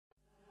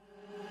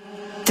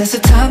There's a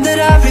time that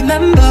I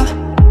remember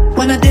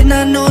when I did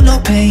not know no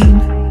pain,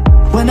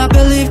 when I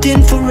believed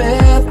in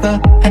forever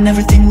and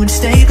everything would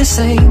stay the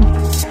same.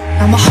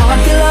 Now my heart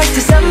feels like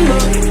December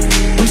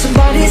when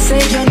somebody say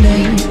your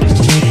name,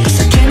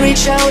 'cause I can't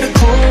reach out to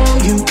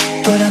call you,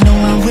 but I know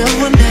I will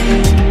one day.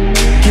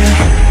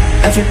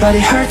 Yeah,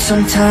 everybody hurts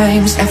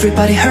sometimes,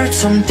 everybody hurts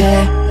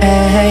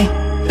someday,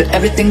 but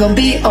everything gon'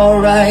 be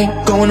alright.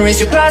 Go and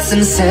raise your glass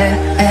and say,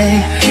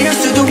 hey, here's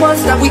to the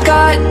ones that we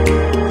got.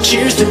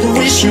 Cheers to the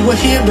wish you were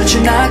here but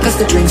you're not, 'cause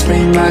the drinks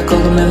bring back all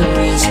the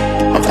memories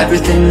of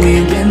everything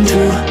we've been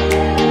through.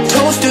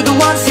 Toast to the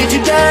ones here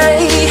today,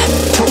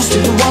 toast to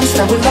the ones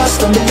that we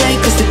lost on the way,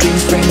 'cause the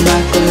drinks bring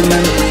back all the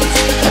memories,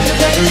 and the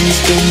memories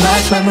bring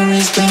back,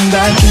 memories bring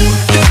back you.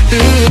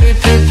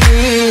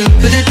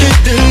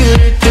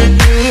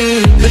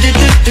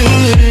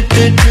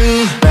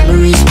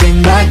 Memories bring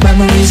back,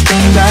 memories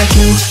bring back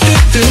you.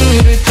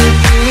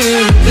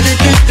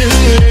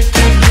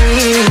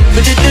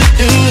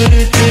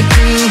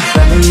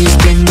 Memories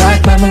bring back,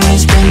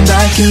 memories bring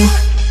back you.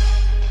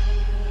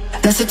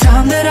 There's a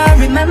time that I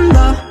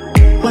remember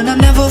when I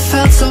never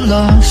felt so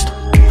lost,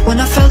 when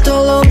I felt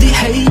all of the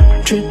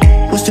hatred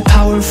was too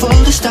powerful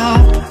to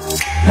stop.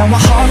 Now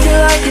my heart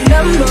feels like an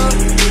ember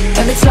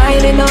and it's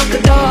lighting up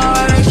the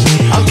dark.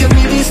 I'll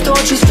carry these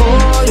torches for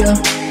you,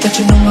 but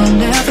you know I'll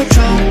never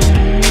drop.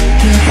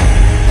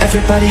 Yeah.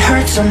 Everybody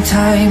hurts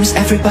sometimes,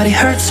 everybody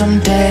hurts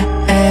someday,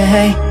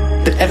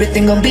 but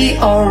everything gon' be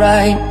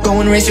alright. Go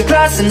and raise your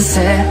glass and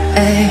say,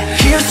 hey,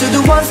 here's to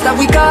the ones that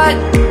we got.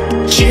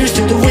 Cheers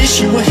to the wish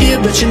you were here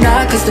but you're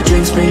not, 'cause the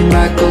drinks bring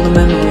back all the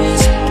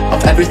memories of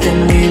everything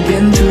we've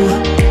been through.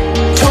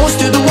 Toast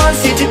to the ones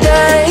here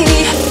today,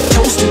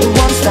 toast to the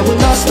ones that were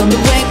lost on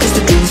the way, 'cause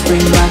the drinks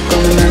bring back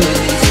all the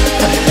memories,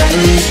 and the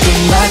memories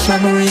bring back,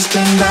 memories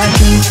bring back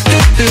you.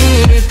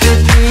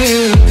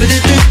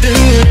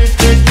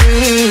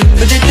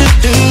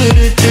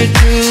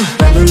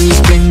 Memories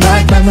bring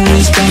back,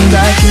 memories bring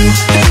back you.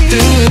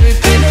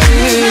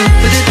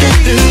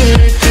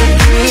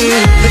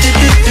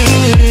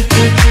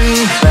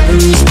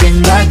 Memories bring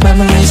back,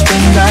 memories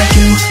bring back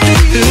you.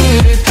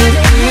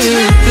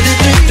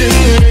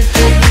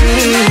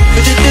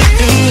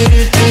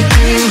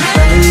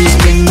 Memories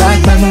bring back,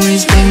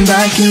 memories bring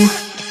back you.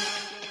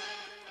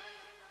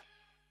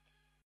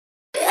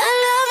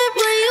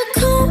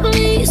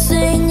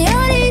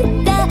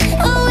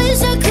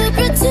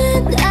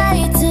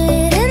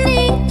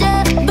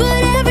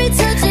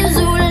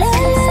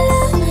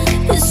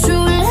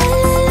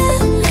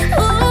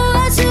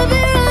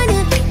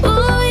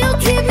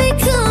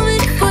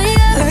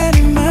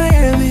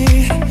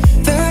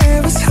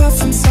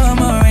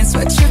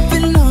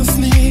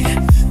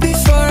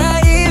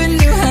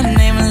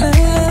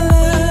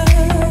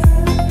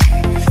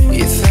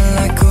 If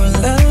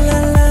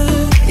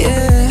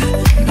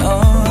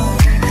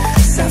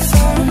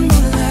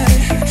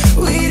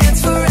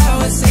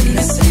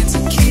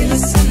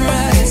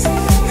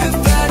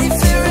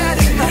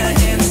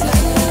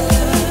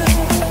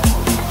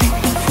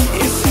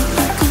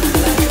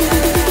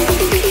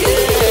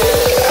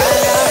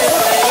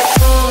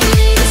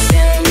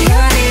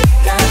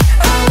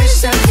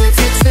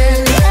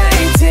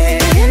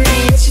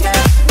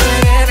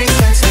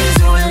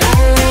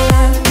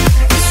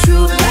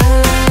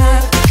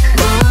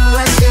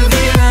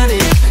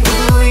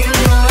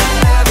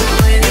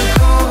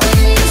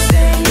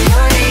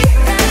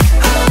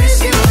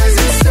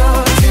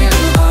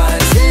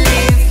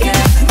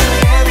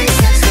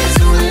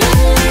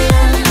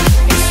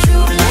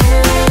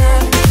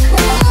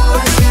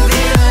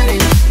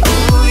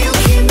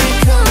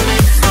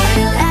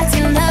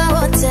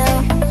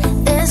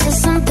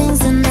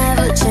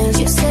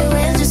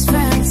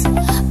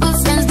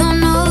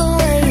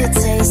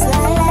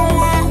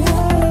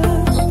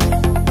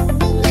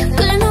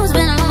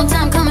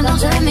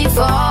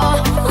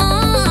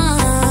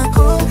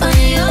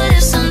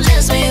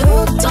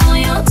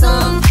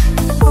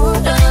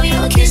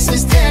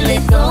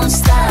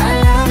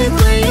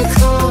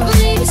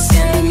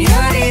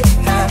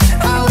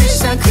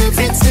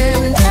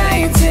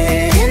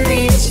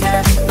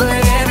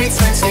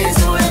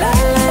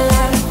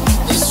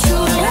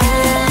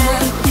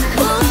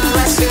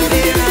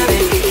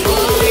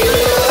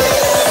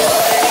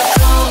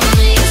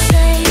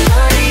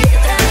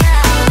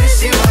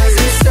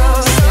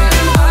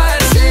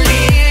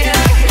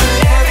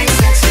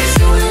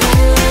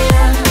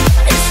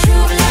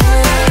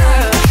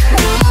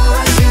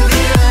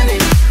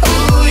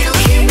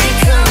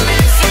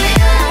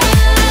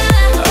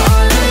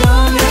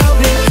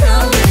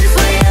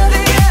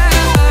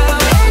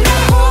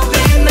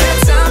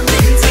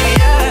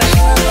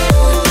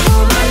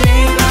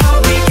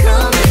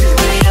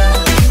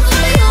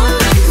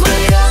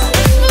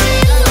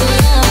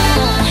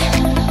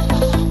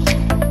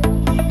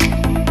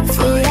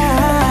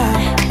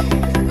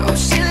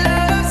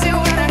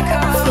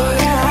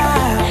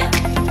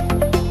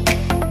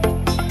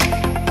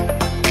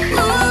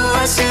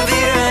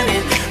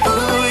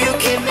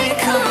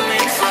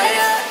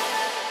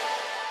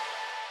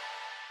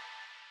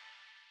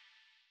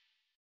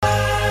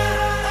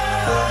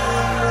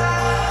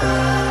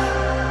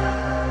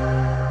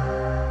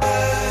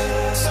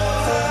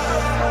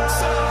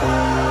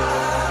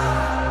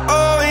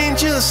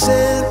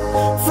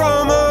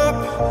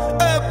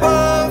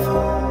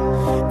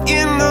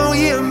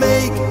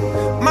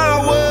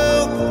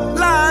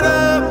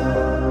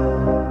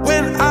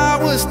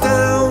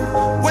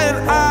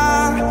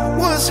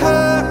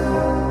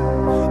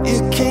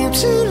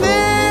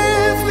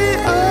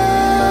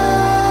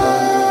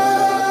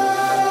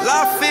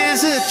Life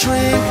is a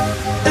drink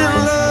and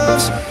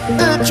love's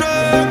a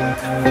drug.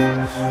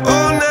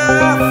 Oh,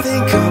 now I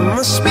think I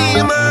must be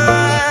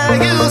my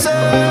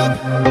user.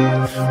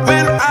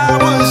 When I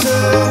was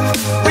a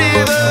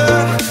river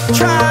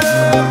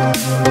trotter,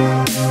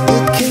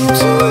 it came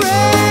to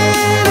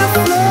rain and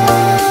flood.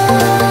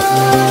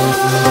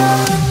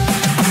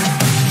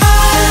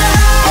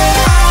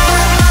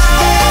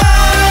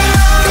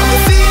 Got me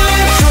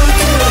feeling drunk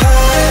and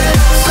high,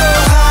 so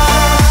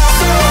high,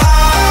 so high.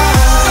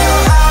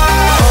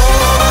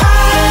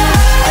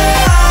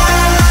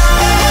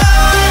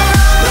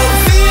 I'm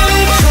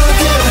feeling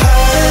drunk and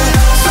high,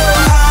 so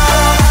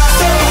high,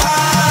 so high.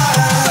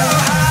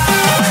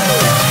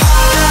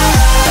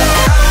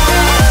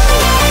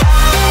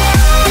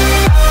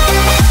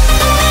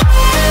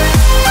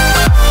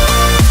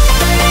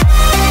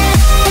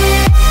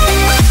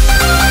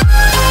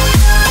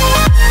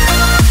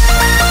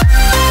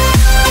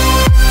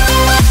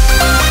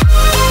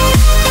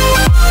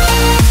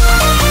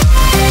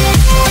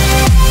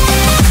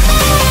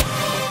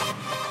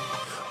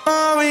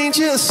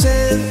 Angels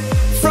sent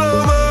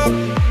from up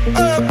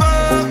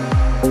above.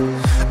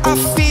 I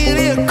feel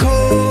it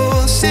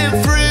coursing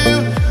through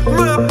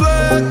my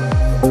blood.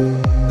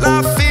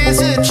 Life is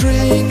a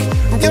drink,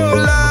 your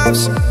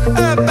love's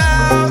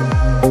about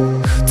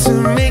to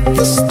make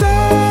the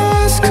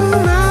stars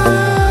come out.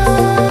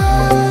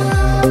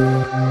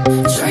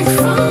 Drink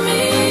from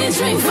me,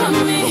 drink from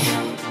me.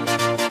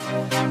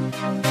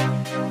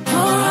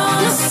 Pour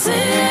on a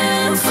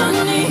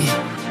symphony.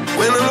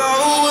 When I'm low,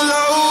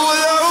 low,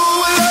 low,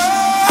 low,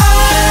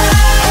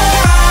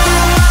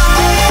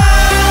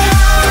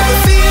 got me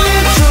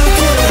feeling drunk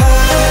and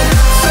high,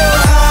 so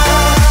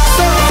high,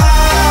 so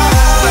high.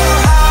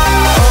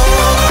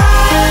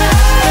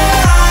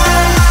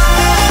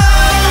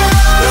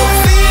 I'm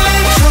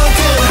feeling drunk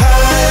and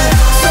high,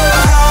 so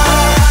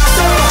high,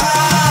 so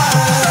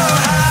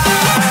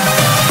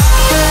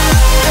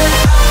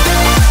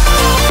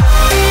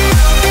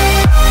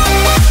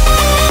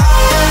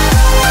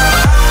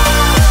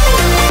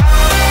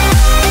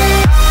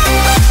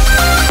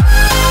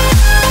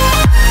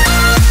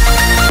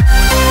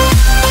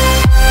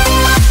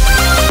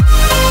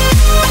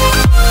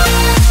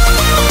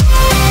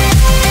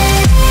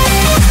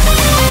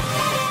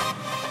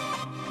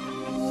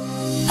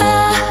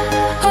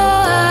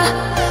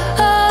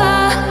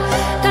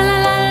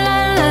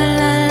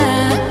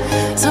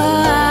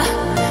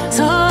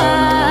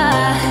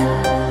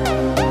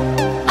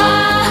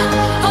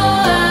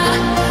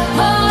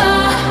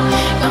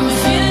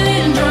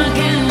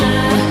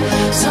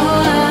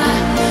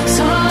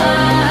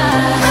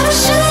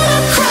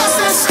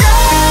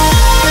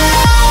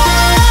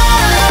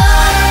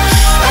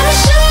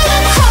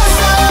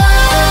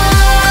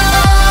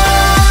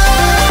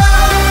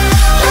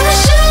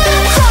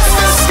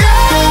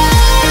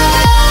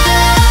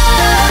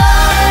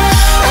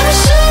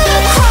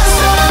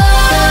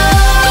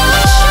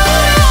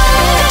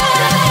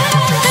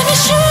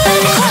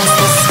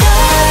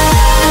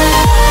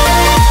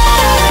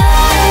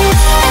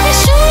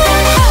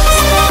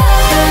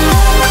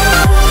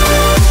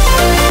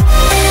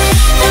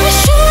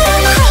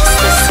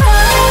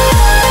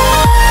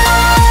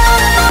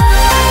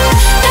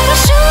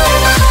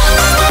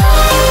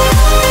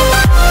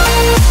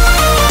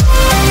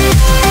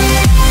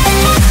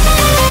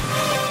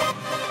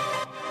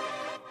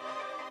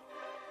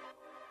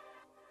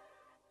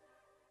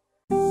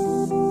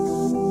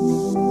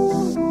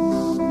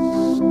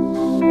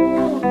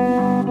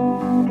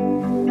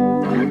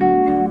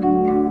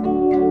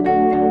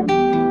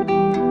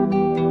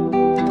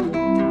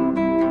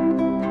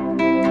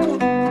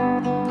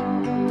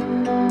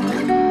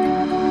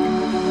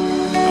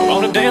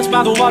Dance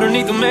by the water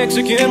neath the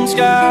Mexican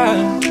sky.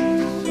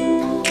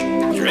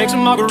 Drink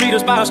some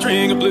margaritas by a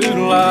string of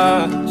blue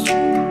lights.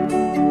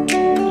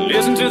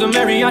 Listen to the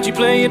mariachi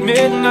play at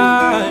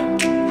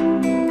midnight.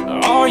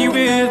 Are you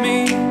with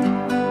me?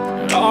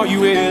 Are you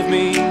with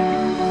me?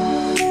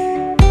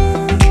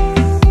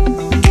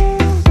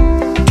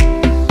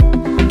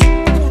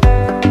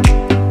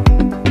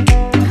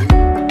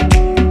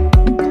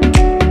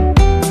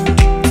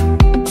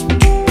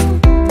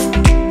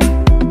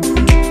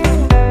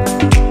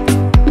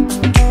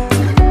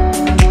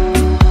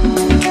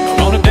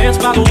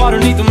 By the water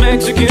neath the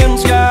Mexican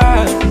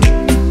sky.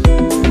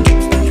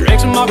 Drink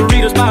some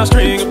margaritas by a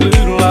string of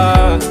blue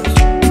lights.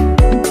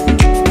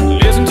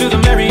 Listen to the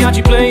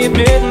mariachi play at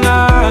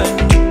midnight.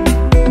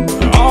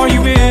 Are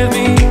you with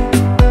me?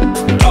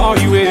 Are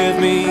you with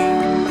me?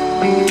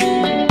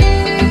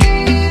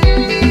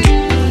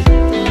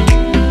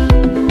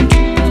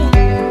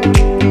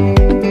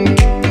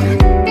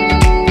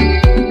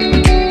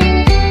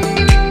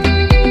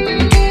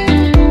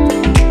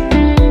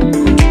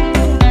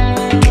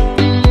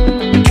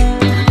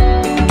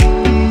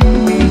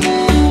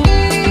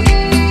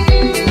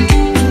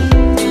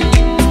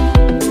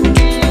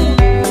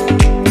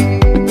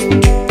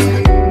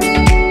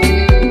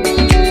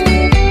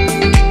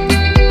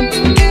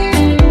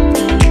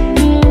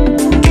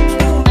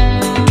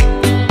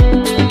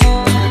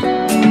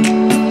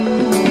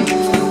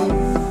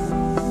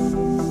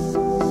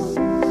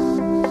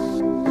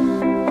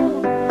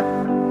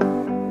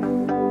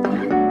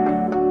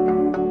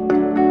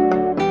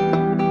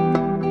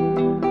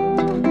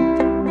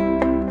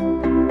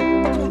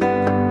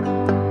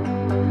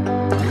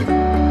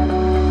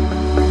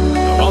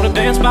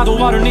 dance by the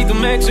water neath the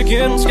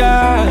Mexican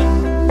sky.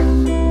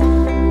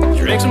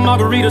 Drink some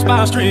margaritas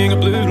by a string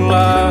of blue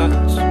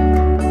lights.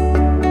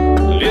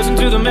 Listen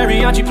to the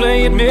mariachi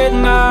play at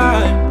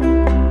midnight.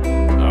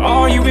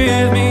 Are you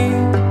with me?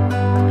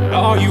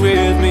 Are you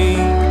with me?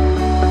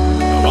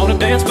 I wanna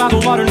dance by the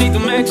water neath the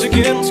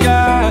Mexican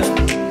sky.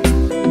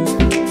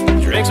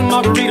 Drink some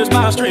margaritas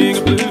by a string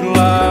of blue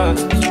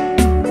lights.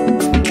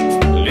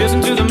 Listen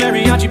to the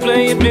mariachi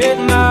play at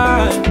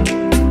midnight.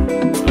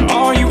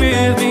 Are you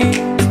with me?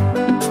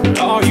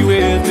 Are you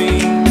with me?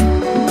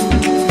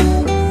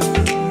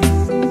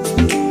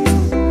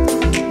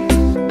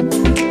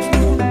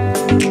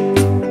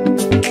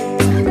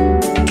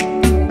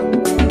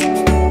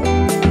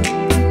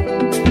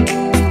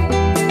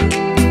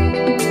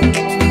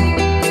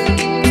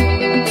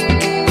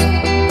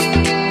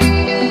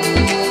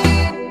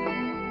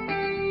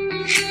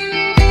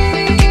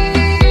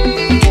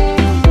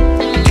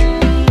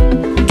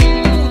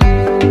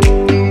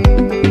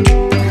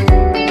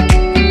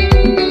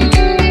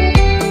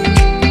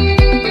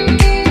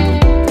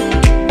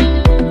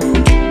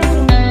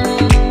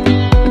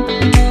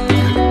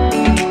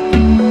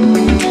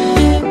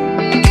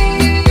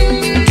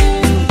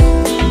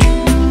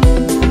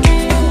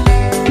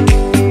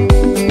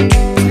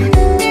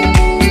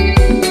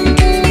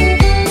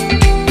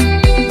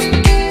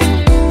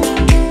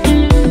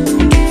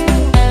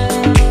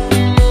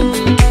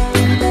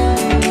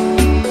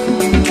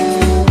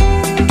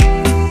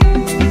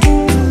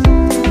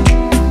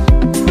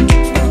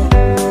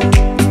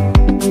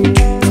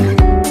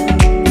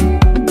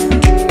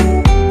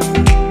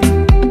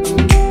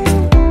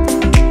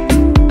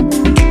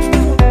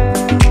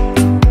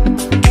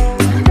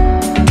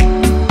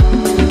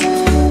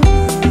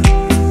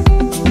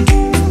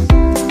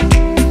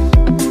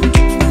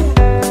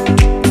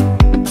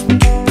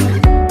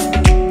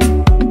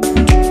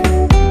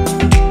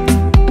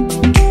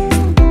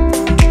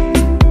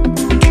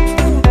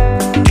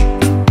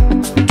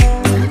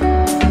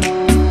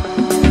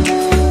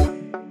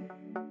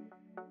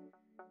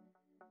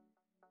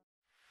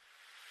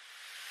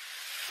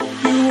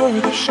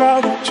 The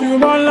shadow to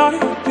my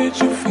light, did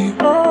you feel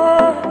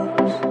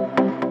us?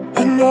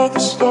 Another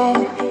star,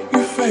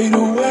 you fade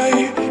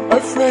away.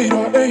 Afraid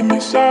our aim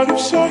is out of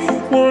sight.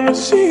 Wanna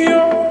see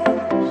us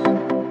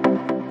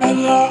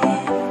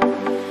alive.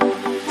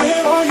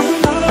 Where are you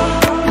now?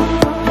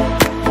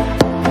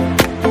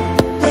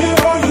 Where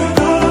are you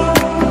now?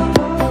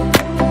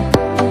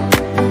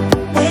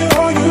 Where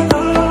are you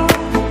now?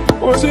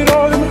 Was it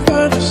all in my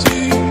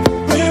fantasy?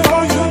 Where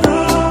are you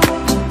now?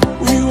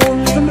 Were you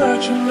only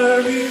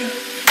imaginary?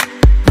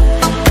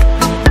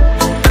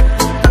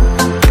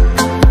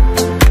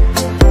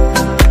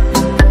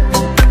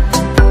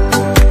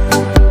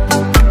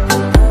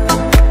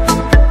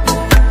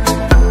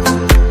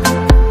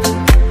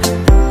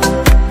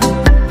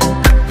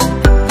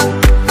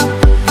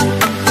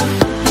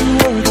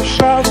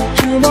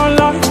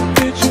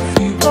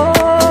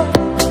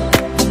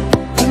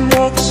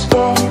 Another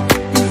star,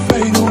 you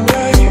fade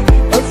away.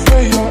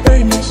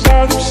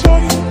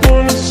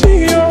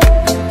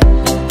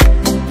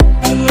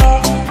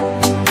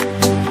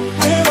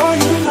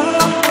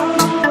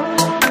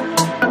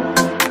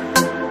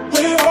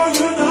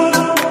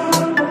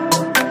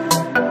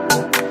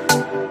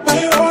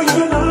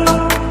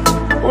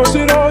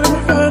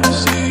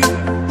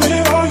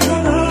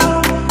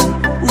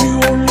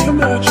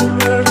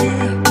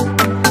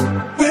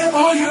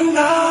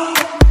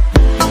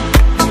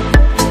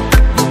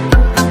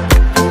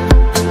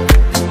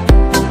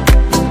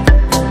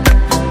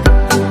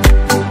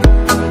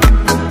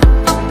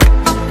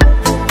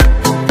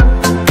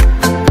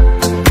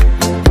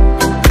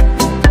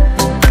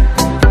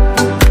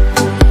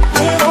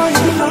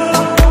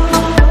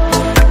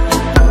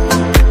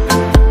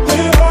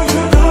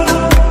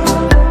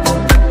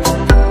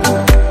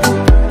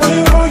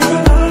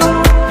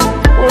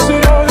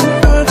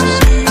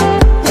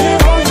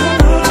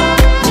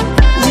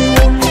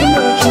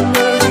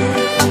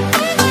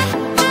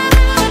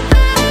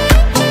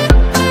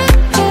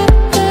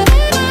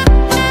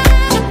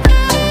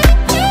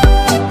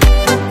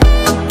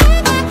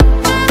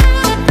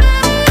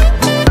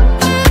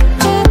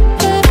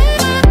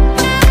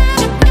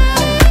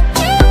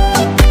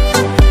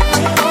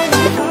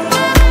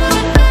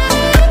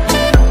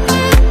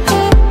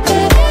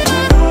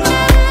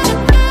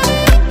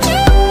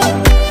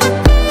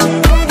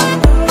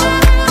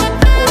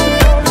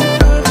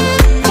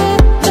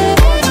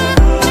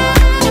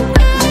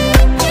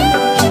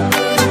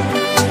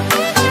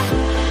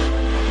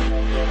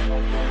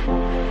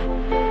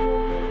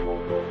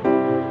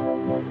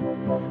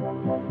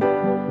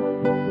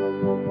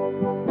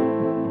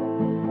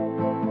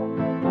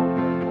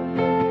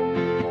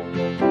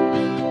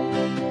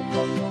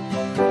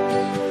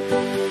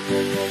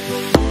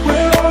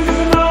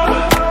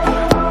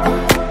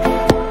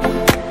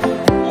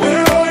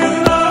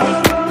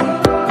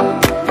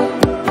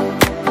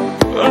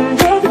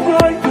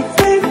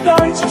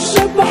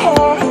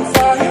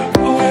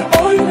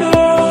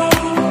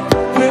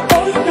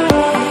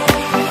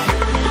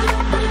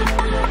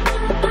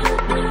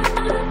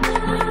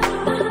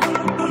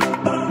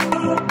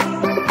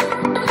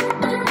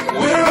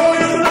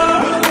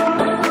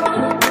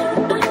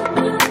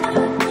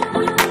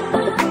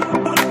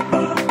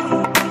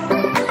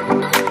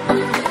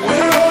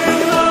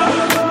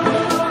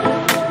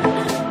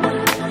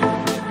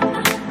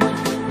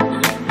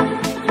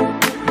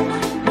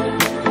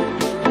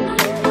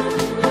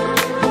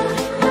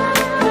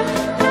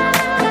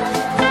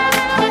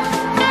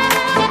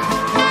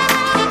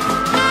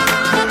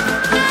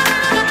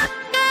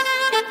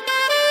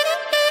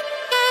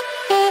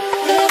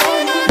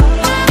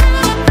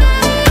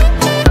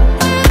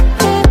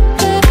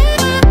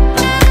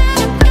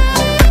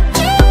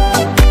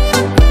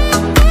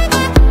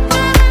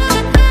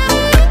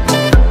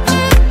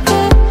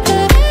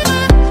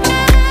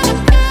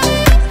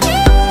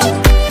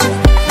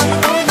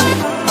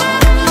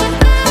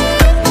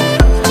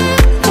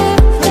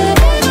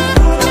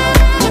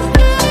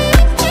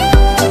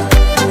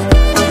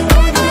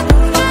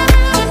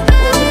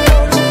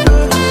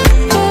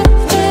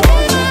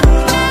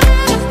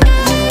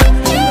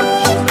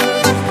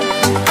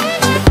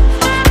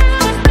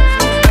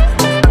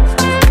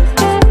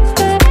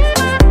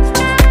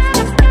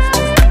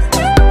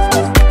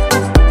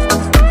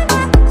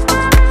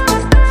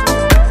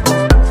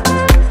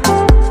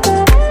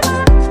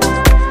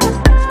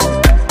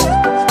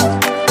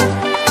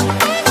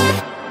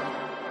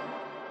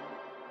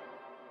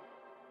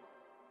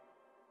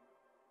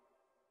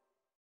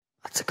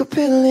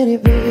 feeling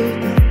it,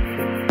 baby.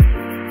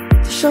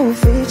 To show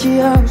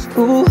Fiji I was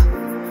cool.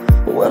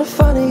 When I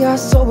finally got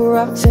sober,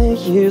 I was 10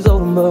 years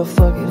old.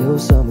 Motherfucker, there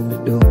was something to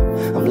do.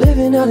 I'm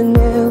living out in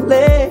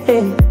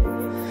LA.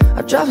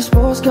 I drive a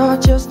sports car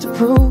just to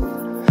prove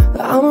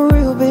that I'm a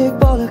real big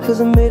baller. Cause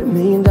I made $1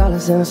 million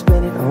and I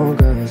spent it on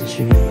girls and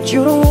shit. But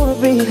you don't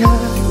wanna be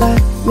high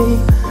like me,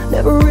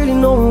 never really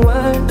knowing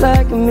why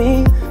like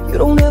me. You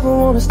don't ever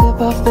wanna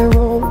step off that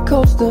roller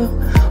coaster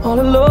all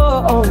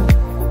alone.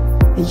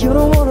 And you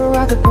don't wanna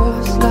ride the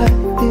bus like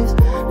this,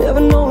 never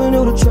knowing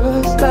who to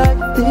trust like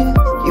this.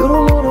 You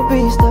don't wanna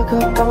be stuck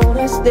up on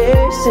that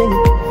stage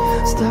singing,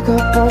 stuck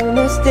up on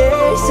that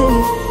stage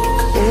singing.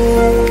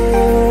 Oh,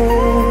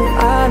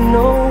 I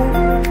know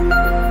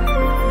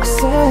I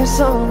sad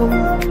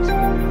songs,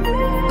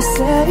 I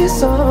sad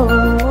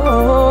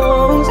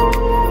songs.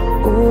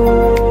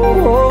 Oh,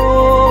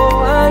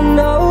 I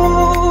know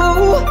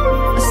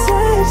I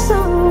sad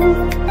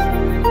songs,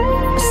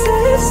 I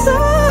sad songs.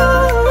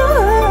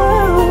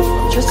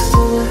 Just a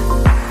singer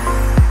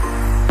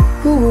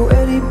who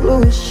already blew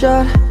his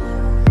shot.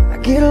 I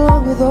get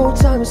along with old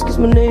timers cause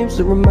my name's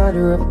a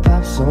reminder of a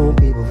pop song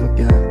people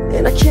forgot.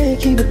 And I can't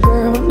keep it,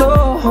 girl,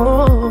 no,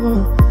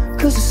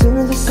 cause as soon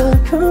as the sun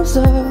comes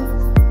up,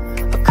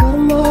 I cut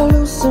them all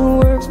loose and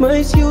works my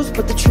excuse.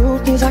 But the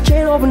truth is I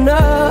can't open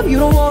up. You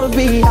don't wanna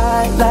be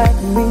high like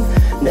me,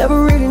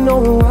 never really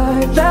knowing why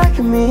like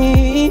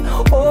me.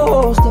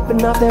 Oh,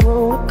 stepping off that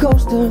roller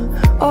coaster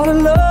all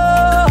alone.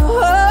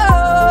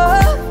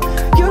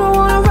 You don't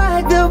wanna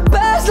ride the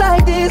bus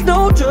like this,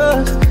 no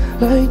trust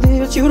like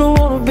this. You don't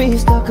wanna be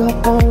stuck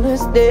up on that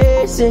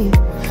stage singing,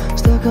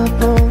 stuck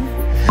up on.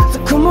 So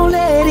come on,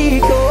 let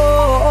it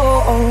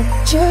go,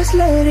 just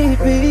let it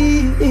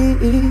be.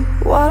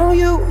 Why don't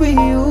you be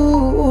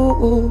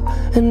you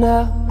and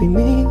I'll be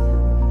me?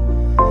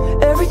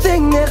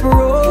 Everything that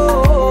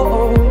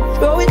broke,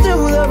 throw it to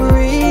the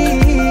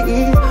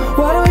breeze.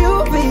 Why don't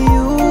you be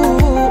you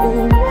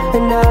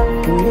and I'll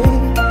be me,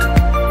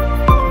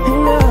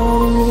 and I'll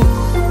be me.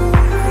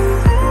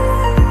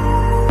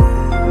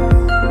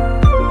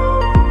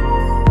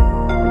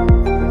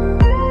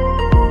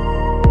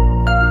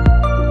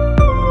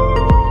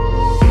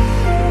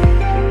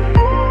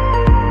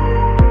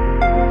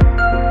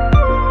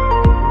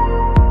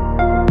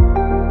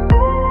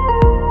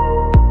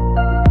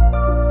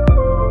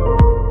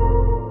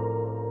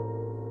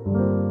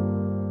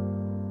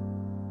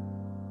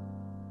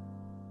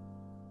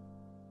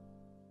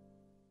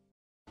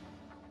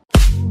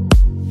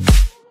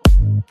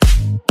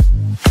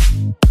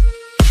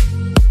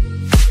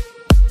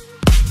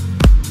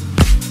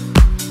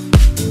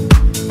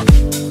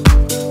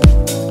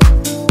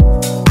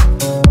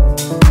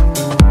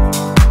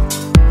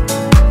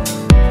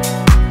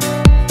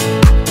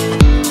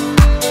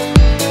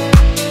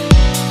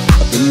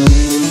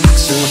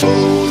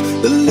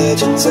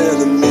 legends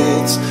and the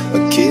myths,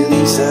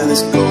 Achilles and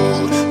his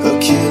gold,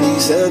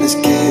 Hercules and his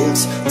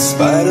gifts, and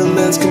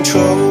Spider-Man's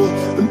control,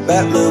 and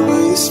Batman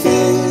with his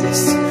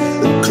fists.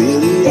 And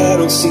clearly I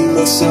don't see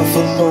myself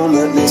upon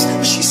that list.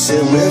 But she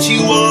said, where'd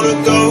you wanna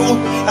go?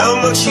 How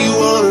much you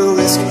wanna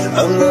risk?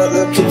 I'm not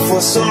looking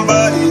for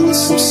somebody with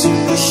some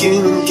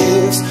superhuman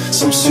gifts,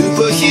 some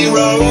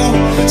superhero,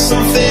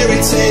 some fairy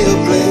tale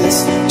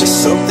bliss.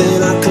 Just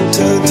something I can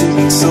turn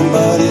to,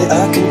 somebody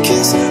I can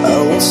kiss.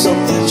 I want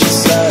something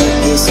just like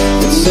this,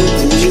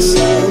 something just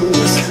like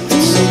this,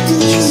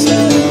 something just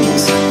like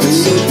this,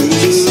 something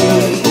just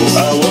like this. Oh,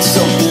 I want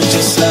something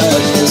just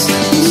like this,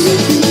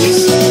 something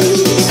just like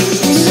this,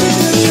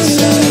 something just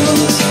like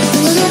this,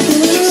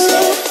 something just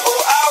like.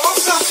 Oh, I want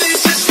something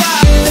just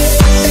like this,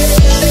 something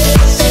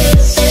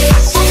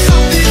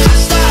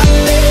just like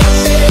this.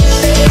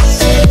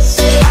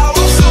 I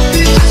want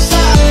something just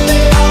like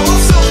this. I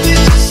want something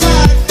just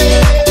like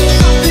this.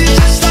 Something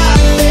just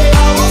like this.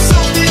 I want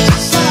something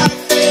just like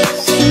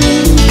this.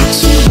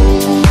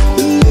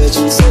 The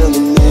legends and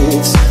the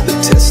myths, the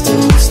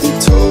testaments they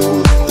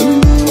told, the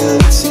moon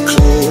and its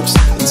eclipse,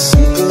 and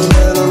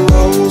Superman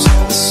unrolls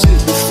the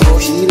suit before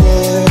he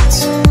left.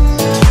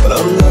 But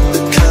I'm not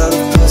the kind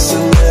of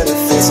person that it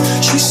fits.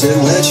 She said,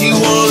 where'd you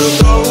wanna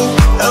go?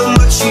 How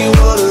much you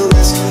wanna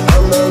risk?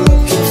 I'm not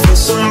looking for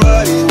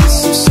somebody with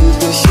some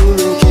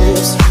superhuman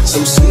gifts,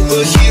 some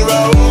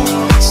superhero,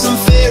 some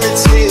fairy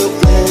tale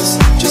bliss.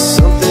 Just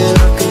something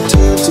I can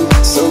turn to,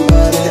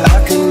 somebody I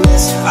can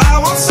miss. I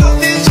want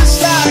something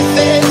just like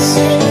this.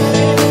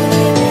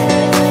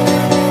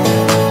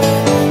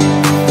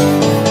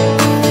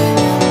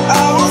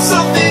 I want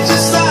something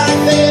just like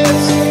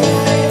this.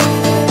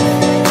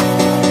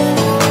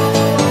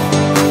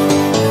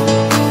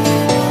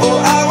 Oh,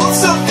 I want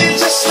something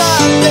just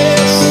like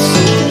this.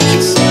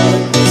 Just like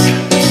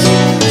this.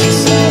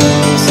 Just like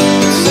this.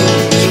 Just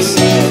like this.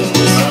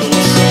 I want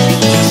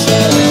something just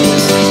like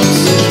this.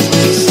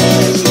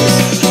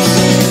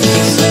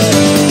 Just like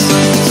this.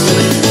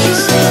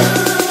 Just like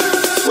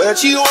this. Where'd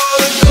you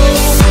wanna go?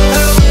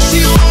 How much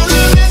you wanna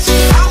risk?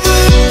 I'm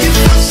looking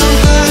for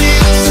somebody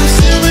with some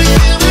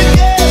superhuman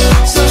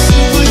gifts, some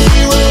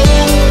superhero,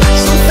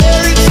 some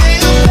fairy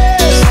tale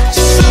bliss.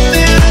 Just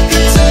something I can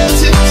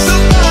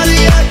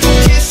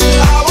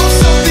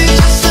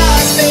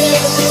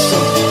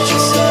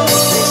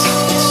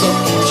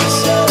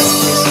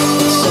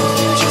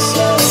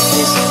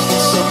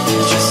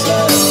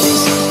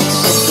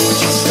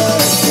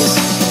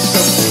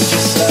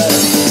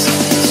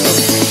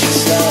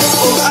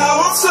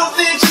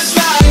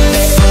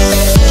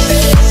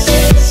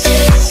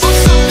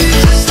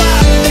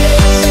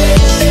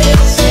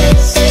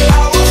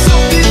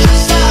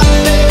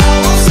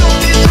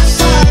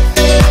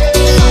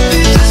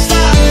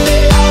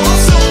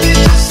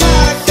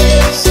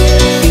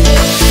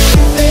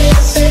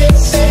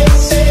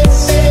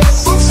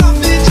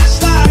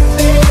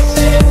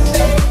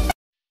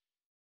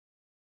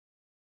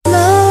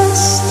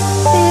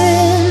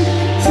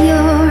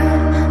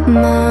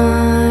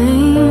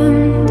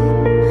mind.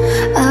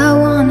 I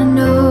wanna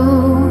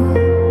know,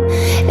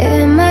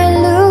 am I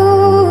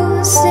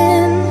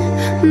losing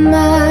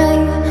my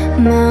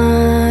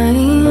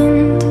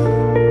mind?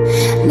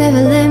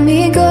 Never let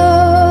me go.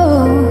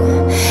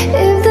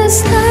 If this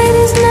night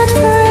is not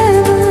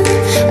forever,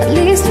 at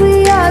least we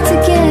are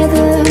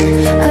together.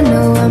 I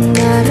know I'm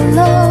not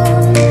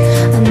alone.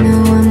 I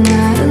know I'm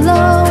not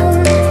alone.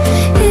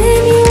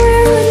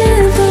 Anywhere,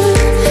 whenever,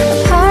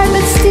 apart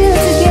but still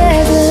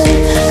together.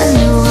 I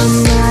know I'm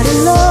not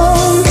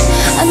alone.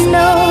 I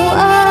know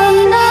I'm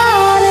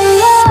not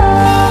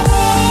alone.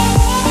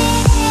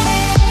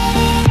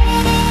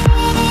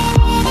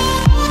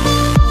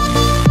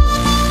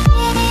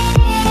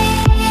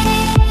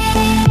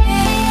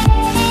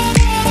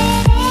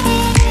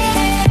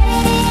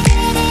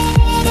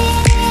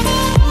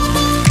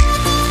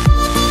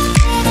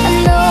 I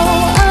know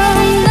I'm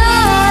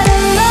not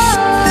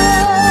alone.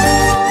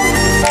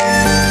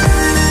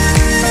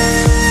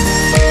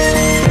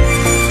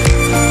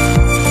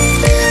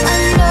 I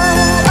know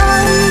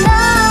I'm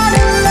not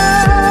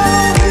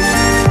alone.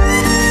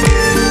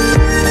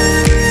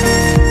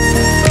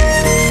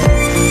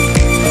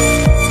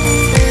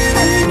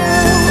 I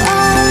know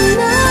I'm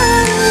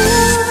not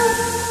alone.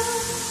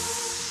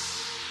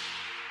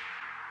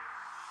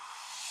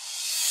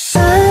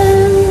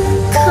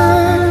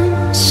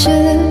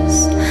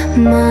 Unconscious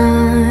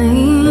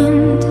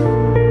mind,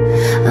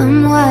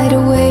 I'm wide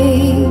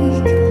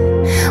awake.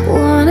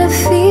 Wanna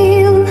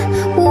feel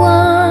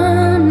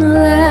one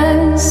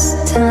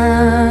last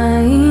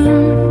time.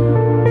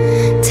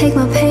 Take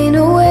my pain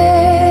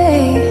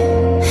away.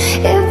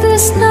 If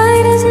this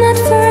night is not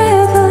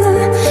forever,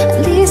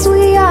 at least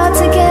we are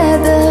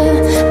together.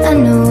 I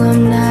know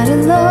I'm not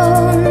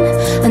alone.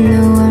 I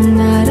know I'm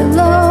not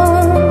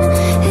alone.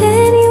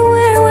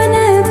 Anywhere,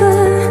 whenever,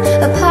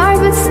 apart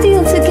but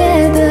still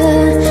together.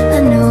 I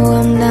know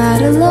I'm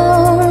not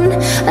alone.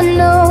 I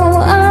know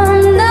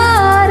I'm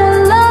not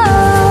alone.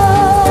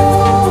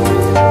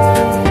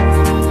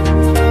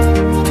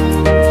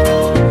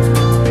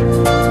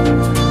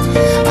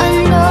 I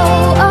know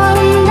I'm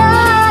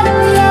not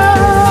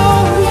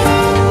alone.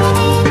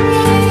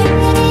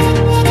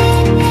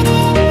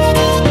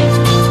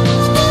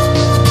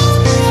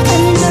 I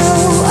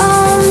know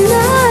I'm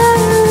not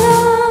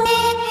alone.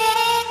 I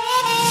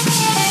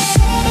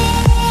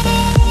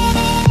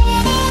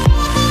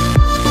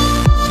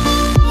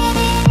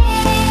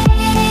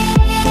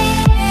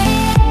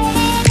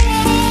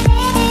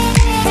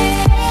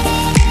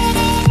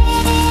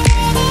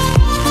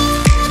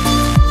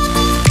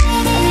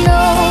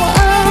know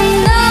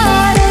I'm not alone. I know I'm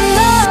not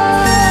alone.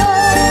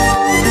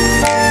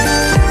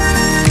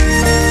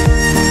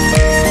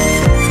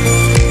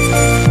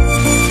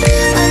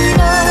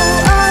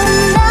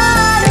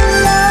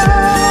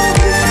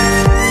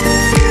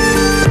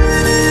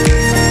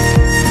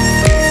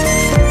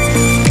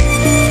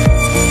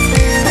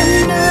 I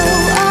know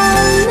I'm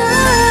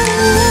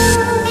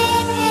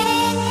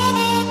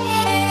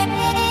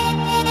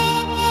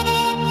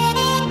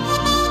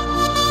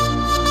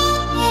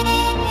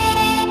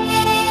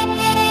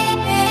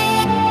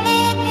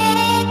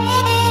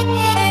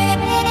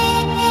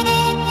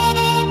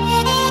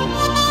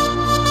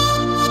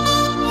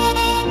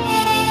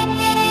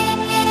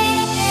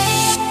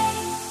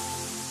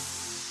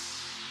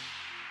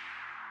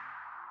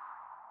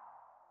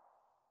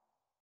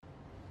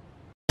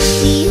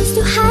We used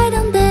to hide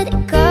under the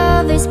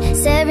covers,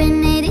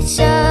 serenade each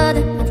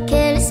other with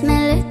careless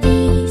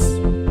melodies.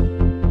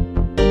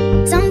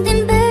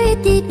 Something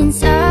buried deep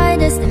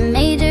inside us, the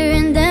major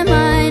and the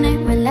minor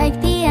were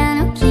like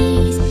piano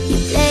keys. You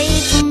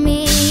played for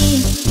me.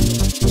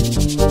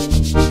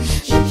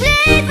 You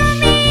played for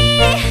me.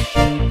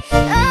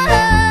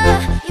 Oh,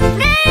 you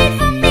played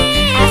for me.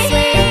 I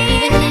swear,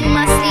 even in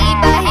my sleep,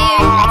 I hear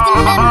it like the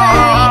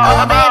memory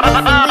of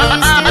everything we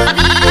used to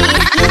be.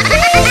 You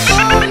played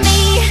for me.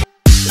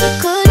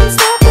 Couldn't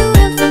stop the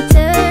world from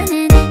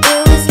turning.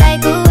 It was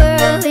like a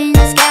whirlwind,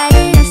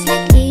 skying us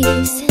like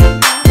leaves.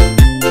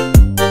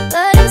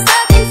 But I'm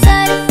stuck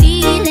inside a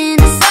feeling,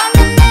 a song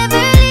that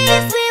never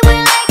leaves. We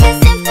were like a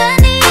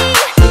symphony.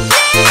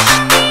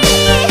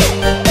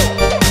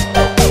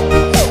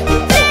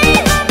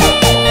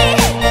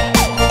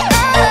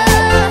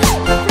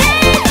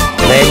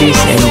 Ladies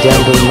and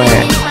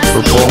gentlemen,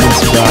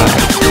 performance by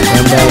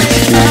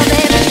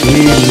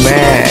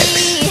Max.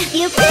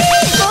 You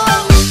played for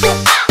me.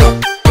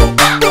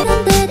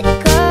 Under the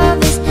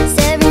covers,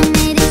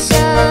 serenade each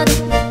other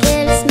with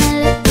careless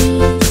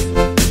melodies.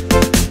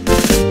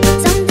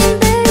 Something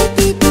buried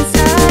deep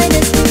inside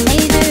us, the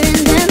major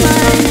and the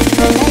minor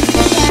were like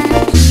piano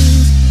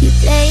keys. You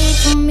played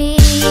for me.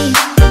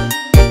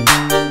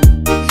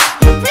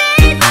 You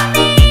played for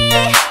me.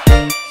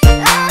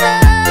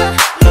 Oh,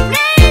 you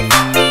played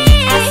for me.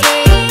 I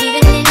swear,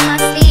 even in my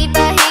sleep, I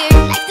hear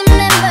it like the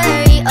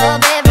memory of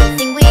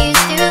everything we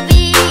used to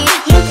be.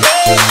 You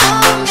played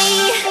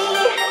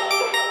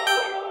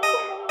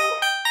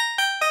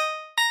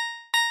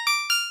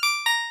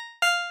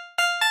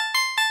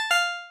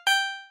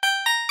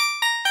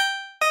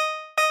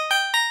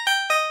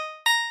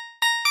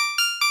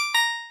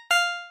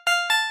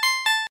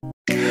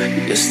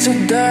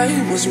Yesterday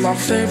was my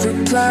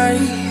favorite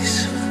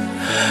place,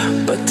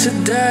 but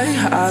today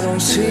I don't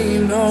see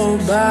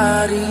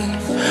nobody.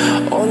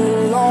 All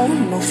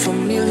alone, no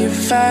familiar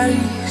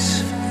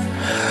face.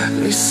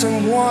 Need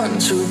someone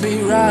to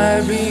be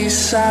right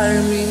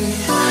beside me.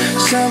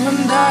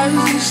 7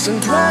 days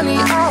and 20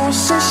 hours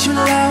since you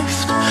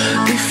left.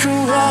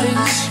 Different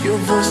ways, your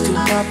voice still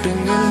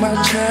popping in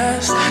my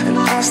chest. And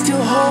I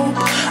still hope,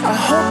 I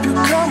hope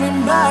you're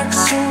coming back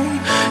soon.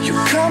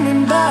 You're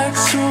coming back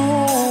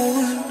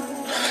soon.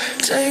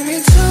 Take me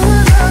to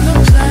another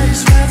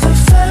place where the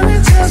fairy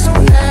tales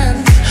don't end.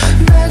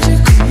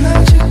 Magical,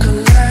 magical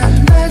land,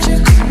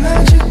 magical,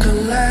 magical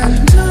land.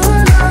 To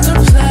another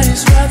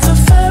place where the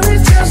fairy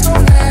tales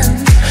don't end.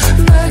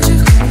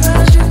 Magical,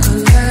 magical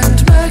land,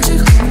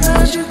 magical,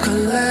 magical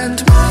land,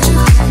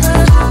 magical,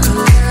 magical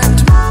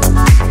land.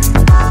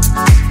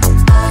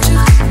 Magical,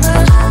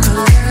 magical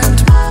land.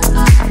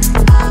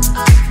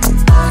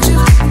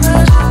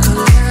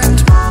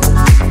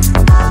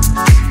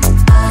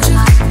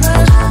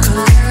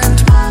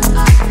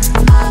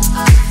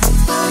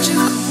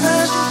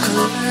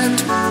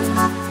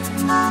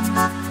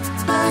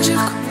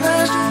 Magical,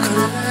 magical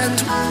land.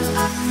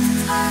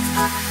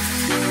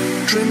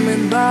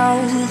 Dreaming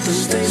about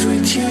those days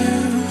with you.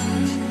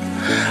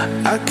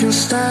 I can't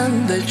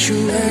stand that you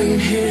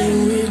ain't here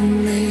with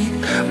me.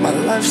 My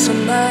life's a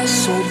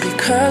mess all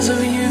because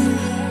of you.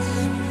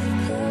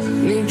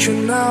 Need you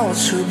now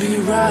to be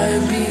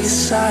right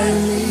beside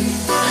me.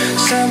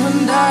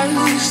 7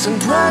 days and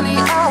 20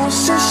 hours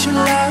since you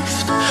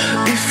left.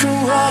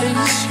 Different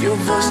ways, your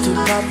voice still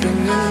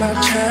popping in my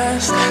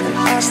chest. And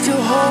I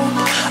still hope,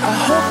 I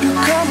hope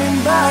you're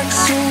coming back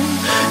soon.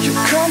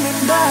 You're coming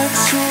back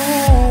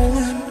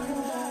soon.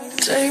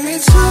 Take me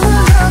to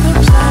another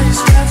place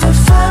where the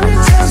fairy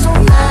tales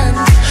don't end.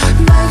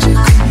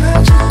 Magical,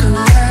 magical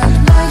land,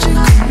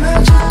 magical,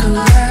 magical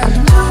land.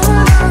 To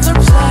another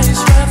place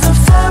where the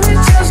fairy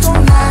tales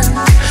don't end.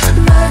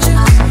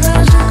 Magical,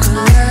 magical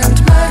land,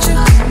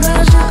 magical,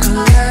 magical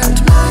land,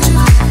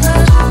 magical,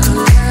 magical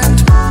land. Magical,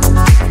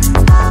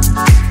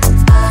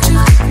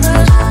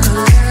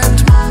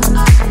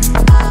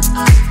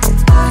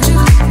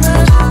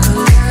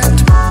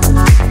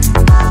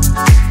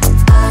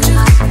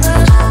 magical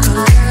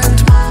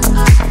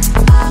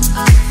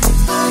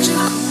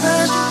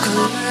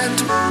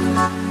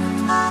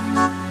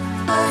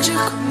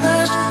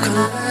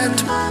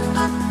land.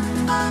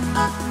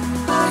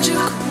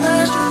 Magical,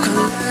 magical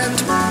land.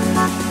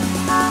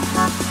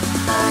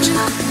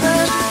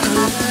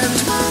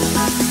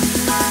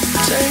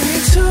 Take me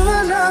to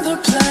another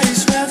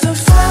place where the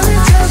fairy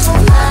tales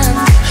don't end.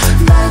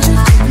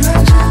 Magical,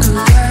 magical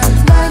land,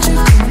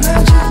 magical,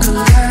 magical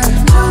land.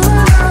 To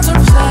another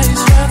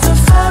place where the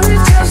fairy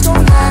tales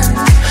don't end.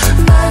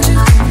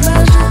 Magical,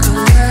 magical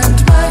land,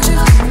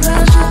 magical,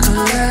 magical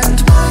land,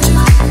 magical, magical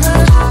land.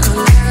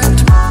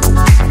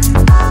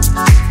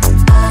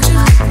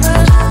 Magical, magical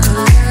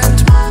land.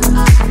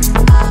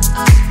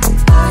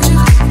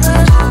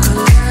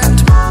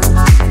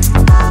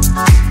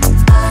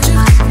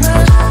 Magical,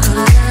 magical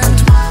land.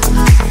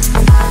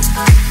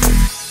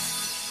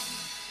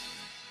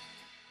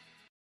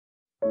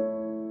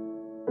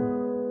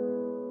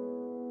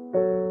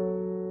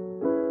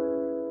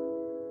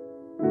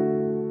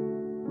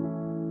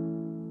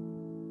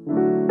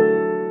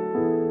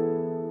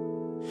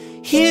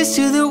 Here's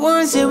to the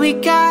ones that we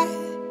got.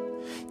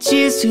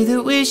 Cheers to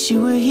the wish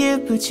you were here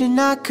but you're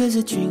not. Cause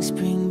the drinks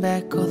bring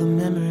back all the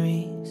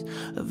memories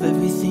of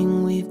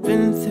everything we've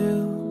been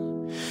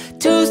through.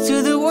 Toast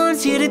to the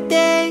ones here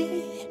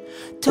today.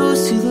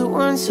 Toast to the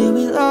ones that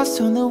we lost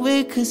on the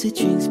way. Cause the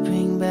drinks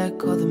bring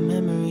back all the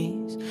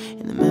memories.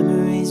 And the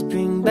memories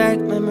bring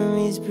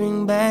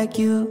back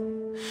you.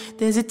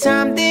 There's a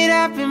time that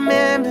I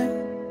remember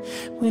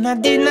when I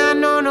did not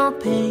know no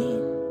pain.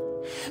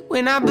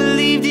 When I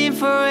believed in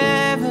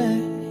forever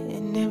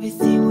and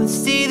everything would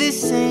stay the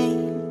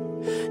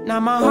same. Now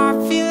my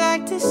heart feel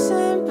like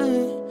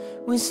December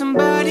when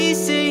somebody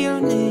say your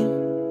name.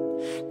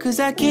 Cause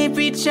I can't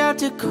reach out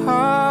to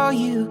call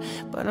you,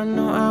 but I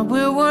know I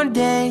will one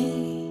day.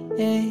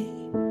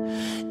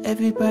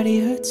 Everybody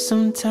hurts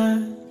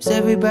sometimes,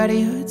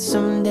 everybody hurts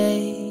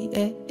someday.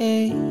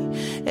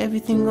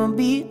 Everything gon'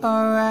 be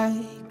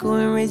alright. Go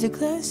and raise a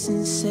glass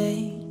and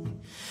say,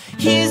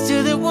 here's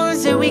to the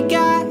ones that we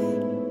got.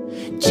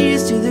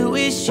 Cheers to the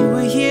wish you were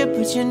here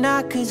but you're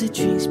not. Cause the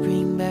drinks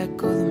bring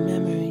back all the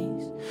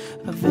memories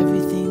of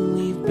everything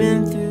we've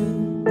been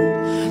through.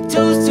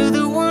 Toast to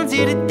the ones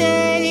here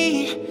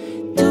today.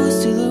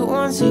 Toast to the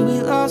ones that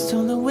we lost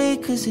on the way.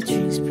 Cause the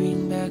drinks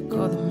bring back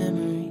all the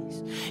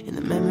memories. And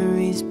the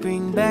memories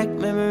bring back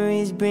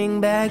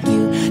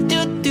you.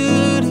 Do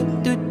do do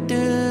do do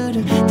do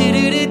do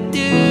do do do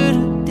do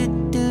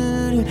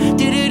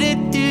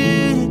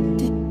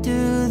do do.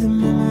 The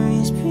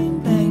memories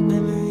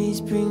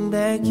bring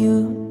back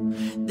you.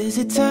 There's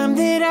a time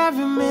that I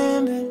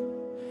remember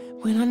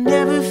when I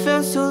never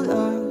felt so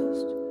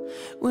lost.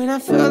 When I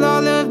felt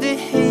all of the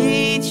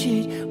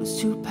hatred was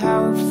too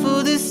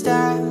powerful to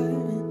stop.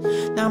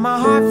 Now my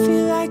heart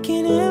feel like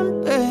an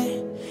ember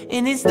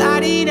and it's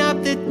lighting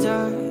up the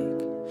dark.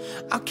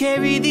 I'll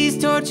carry these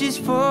torches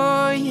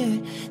for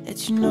you,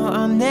 that you know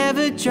I'll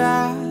never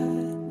dry.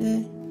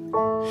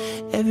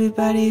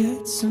 Everybody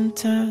hurts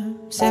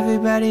sometimes,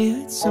 everybody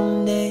hurts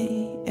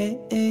someday.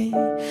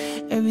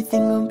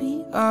 Everything gon'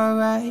 be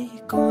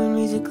alright. Go and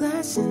raise a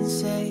glass and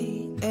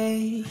say,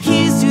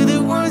 here's to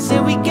the ones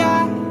that we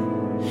got.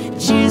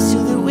 Cheers to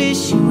the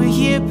wish you were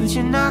here but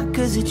you're not,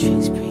 'cause the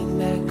drinks bring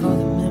back all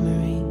the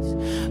memories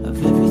of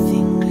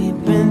everything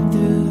we've been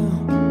through.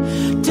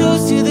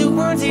 Toast to the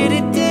ones here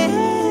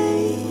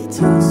today.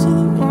 Toast to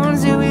the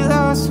ones that we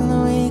lost on the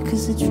way,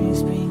 'cause the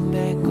drinks bring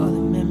back all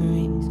the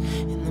memories,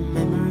 and the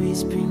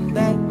memories bring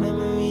back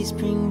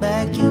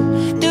you.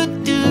 Do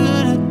do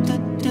do do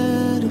do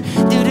do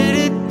do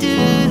do do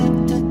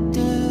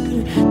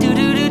do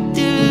do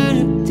do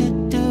do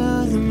do.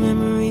 The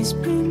memories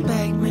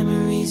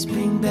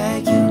bring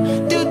back you.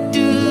 Do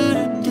do do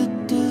do do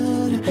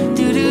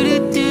do do do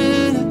do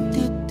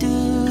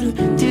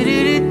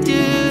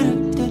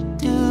do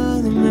do.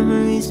 The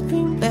memories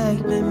bring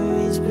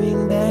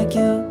back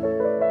you.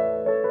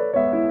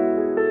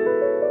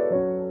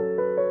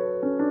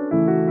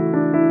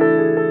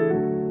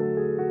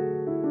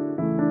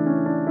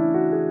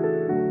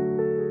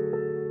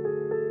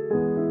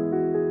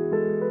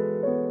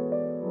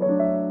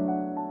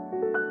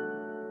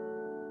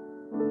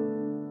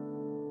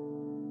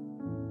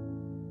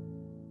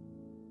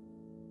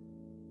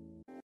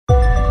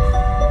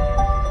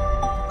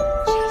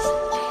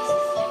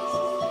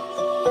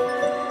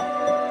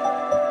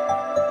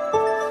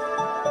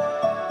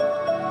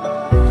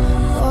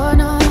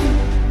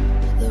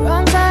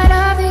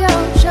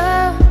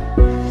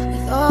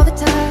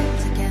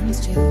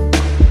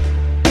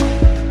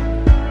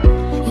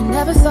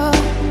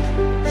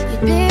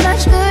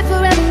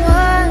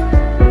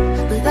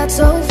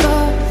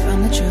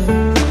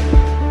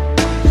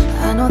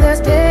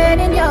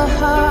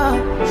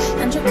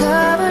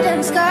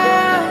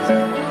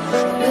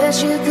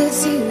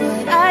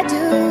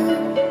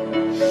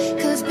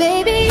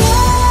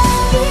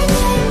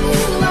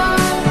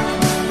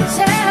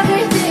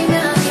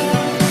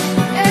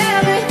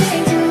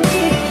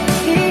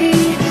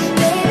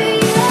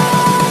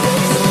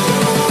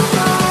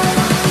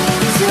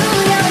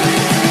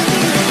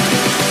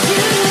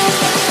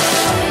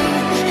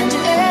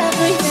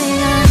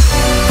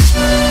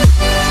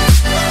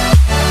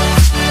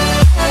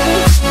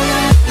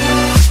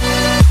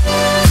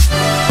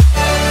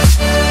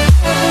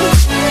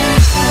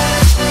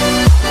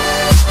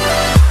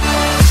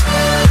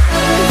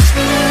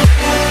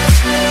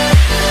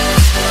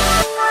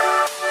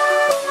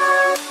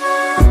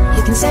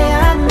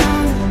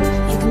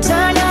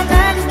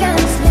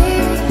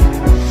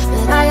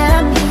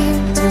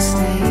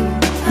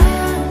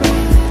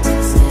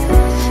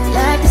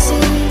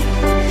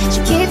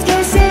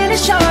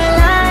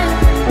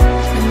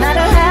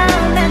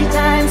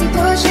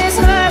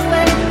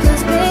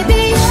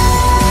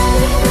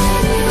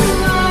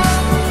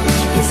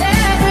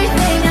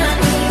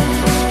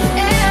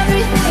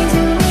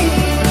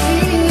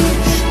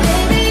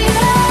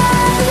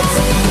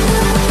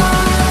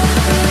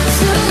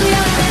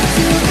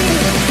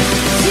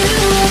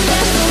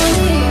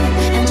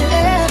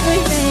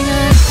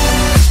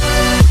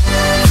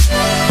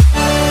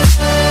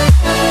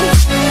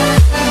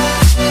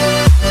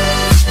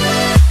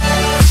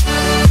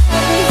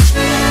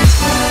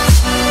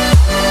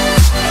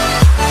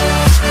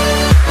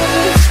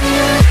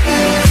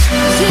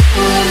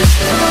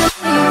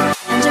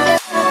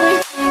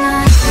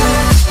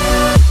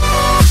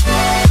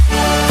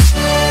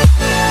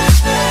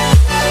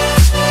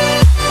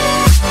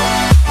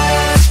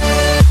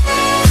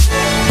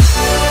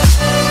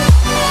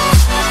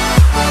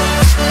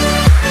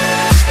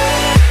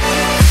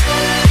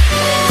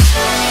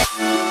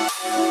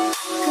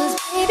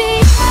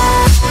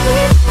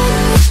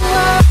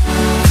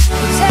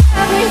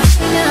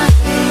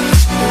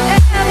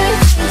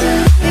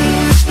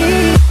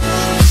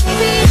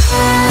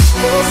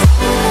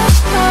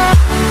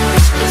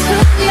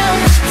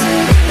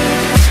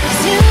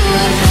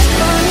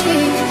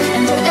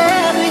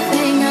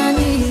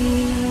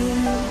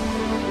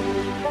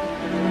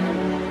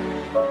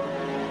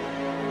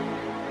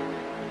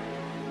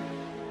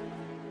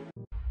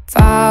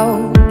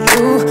 Found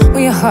you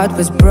when your heart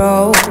was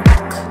broke.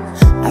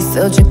 I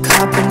filled your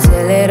cup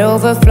until it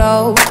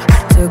overflowed.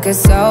 Took it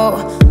so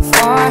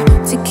far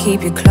to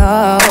keep you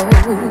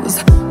close.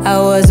 I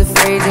was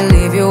afraid to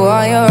leave you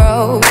on your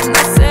own.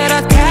 I said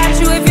I'd catch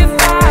you if you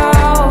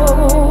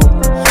fall,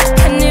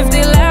 and if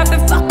they laugh, they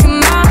fucking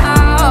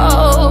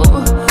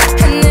mouth.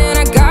 And then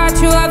I got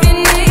you off your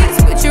knees,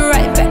 put you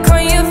right back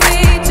on your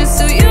feet, just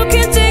so you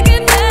can take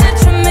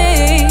advantage of me.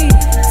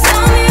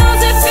 Tell me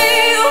how's it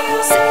feel,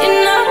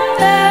 sitting up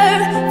there,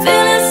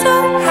 feeling so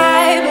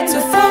high, but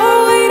too far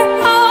away to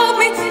hold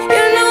me.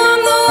 You know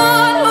I'm the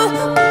one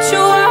who put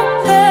you out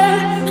there,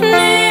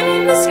 name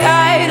in the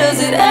sky. Does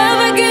it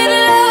ever get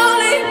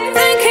lonely,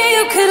 thinking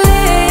you could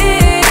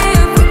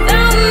live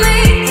without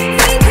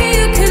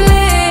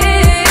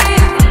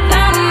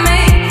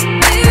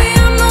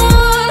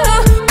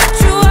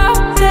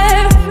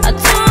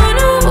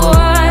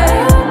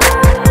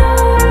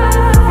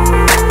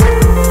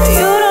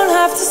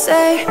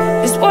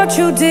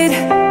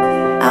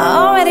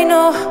already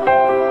know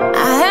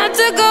I had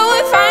to go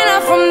and find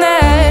out from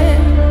there.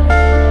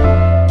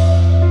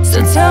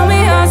 So tell me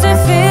how's it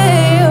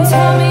feel?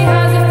 Tell me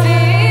how's it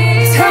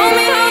feel? Tell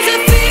me how's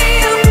it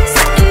feel?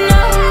 Sitting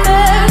up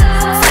there,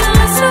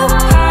 feeling so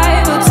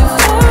high, but too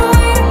far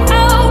away to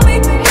help me.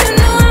 You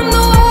know I'm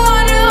the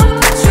one who'll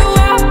put you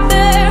out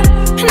there,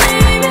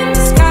 name in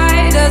the sky.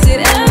 Does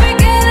it ever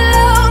get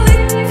lonely?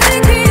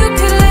 Thinking you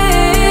could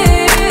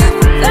live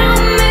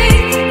without me.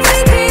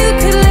 Thinking you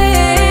could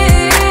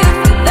live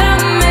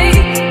without me.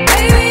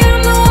 Baby,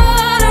 I'm the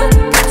one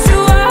who'll put you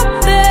out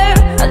there.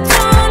 I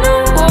don't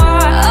know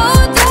why,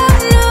 oh,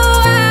 don't know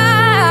why.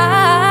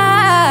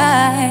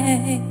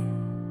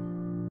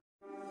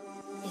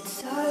 It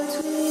starts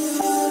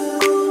with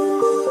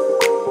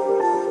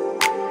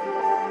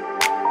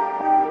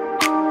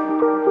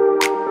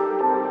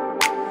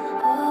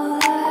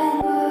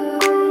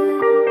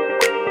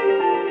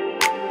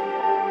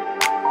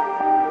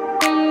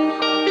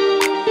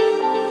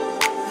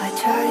I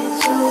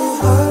tried so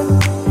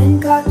hard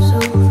and got so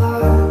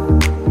far,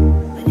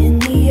 but in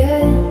the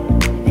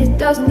end, it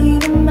doesn't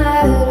even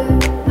matter.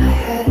 I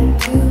had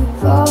to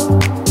fall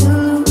to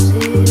lose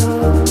it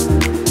all.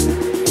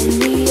 In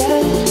the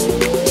end,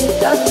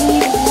 it doesn't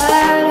even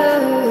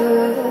matter.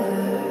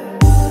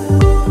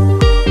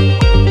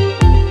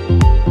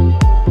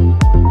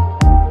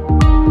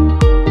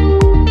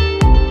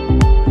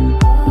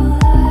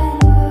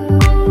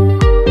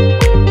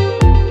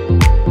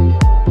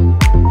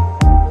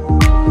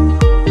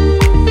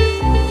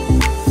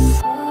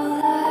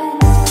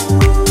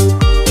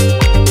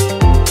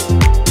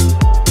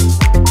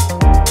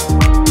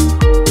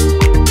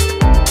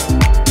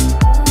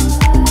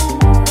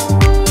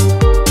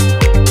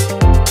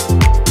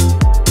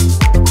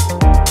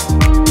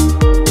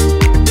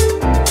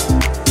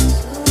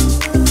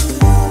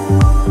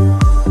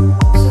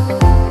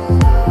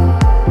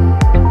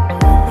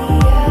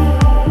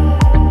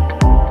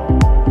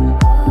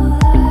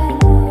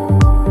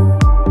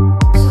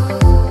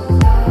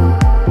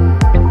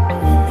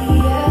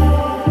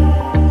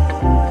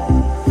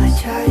 I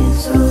tried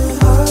so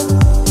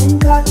hard and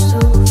got so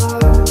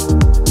far,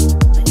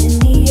 but in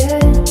the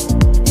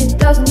end, it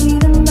doesn't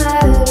even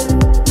matter.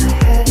 I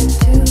had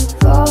to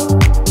fall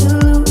to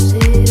lose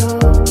it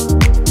all.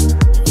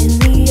 In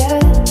the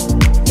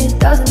end, it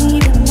doesn't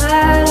even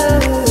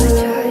matter. I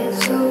tried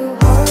so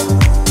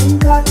hard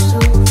and got so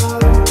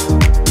far,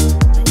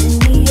 but in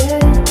the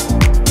end,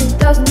 it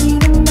doesn't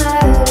even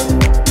matter.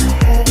 I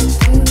had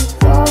to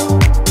fall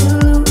to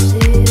lose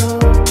it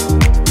all.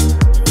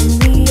 In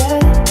the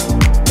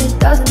end,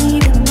 it doesn't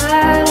even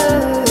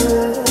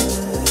matter.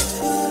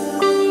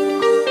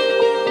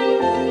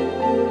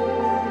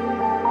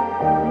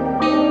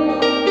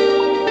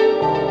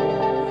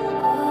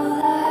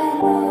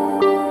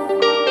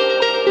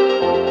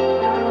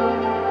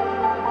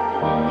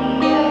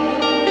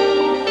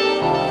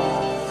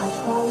 I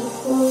tried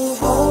so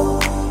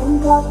hard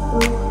and got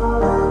so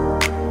far.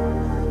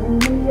 In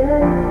the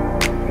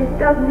end, it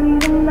doesn't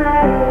even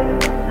matter.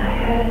 I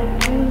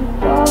had to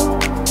fall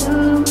to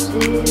lose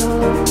it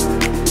all.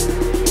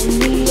 In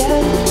the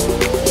end,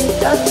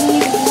 it doesn't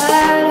even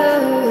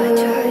matter. I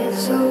tried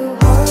so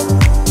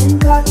hard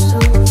and got so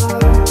far,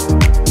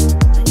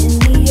 but in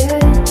the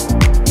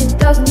end, it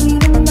doesn't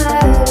even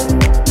matter.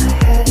 I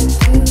had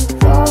to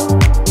fall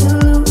to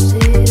lose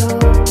it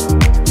all.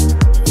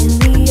 In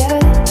the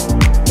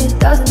end, it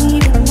doesn't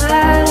even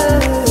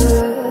matter.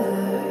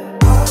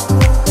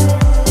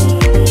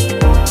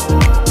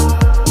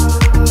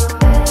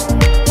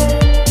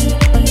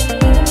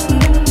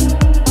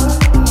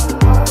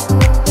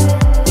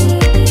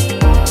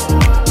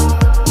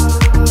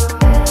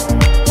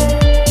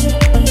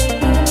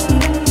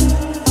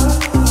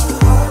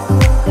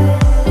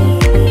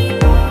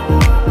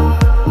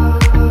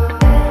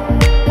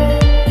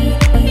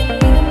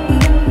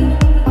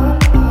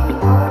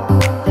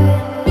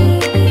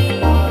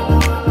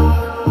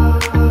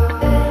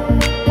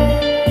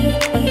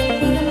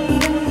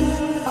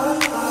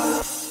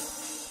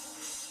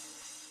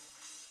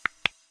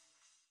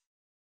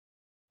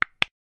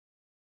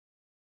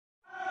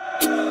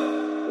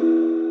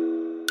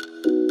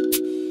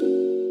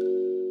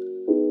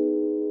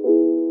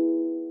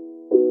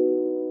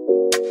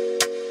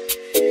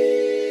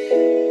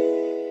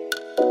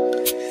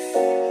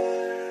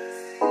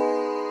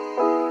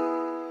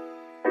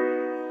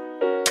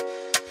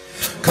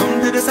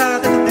 Come to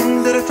decide that the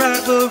things that I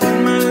tried for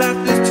in my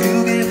life is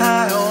to get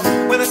high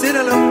on. When I sit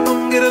alone,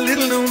 don't get a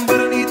little known,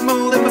 but I need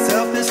more than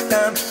myself this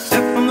time.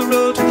 Step from the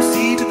road to the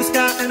sea to the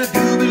sky, and I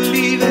do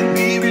believe that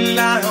we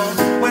rely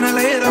on. When I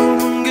lay it on,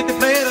 don't get to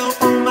play it on,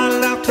 all my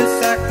life to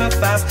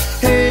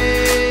sacrifice.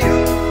 Hey,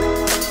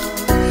 oh,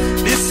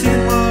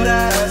 listen what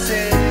I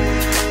say.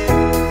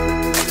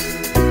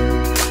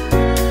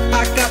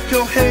 I got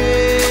your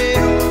hey,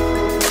 oh,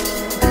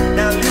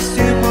 now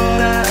listen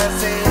what I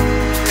say.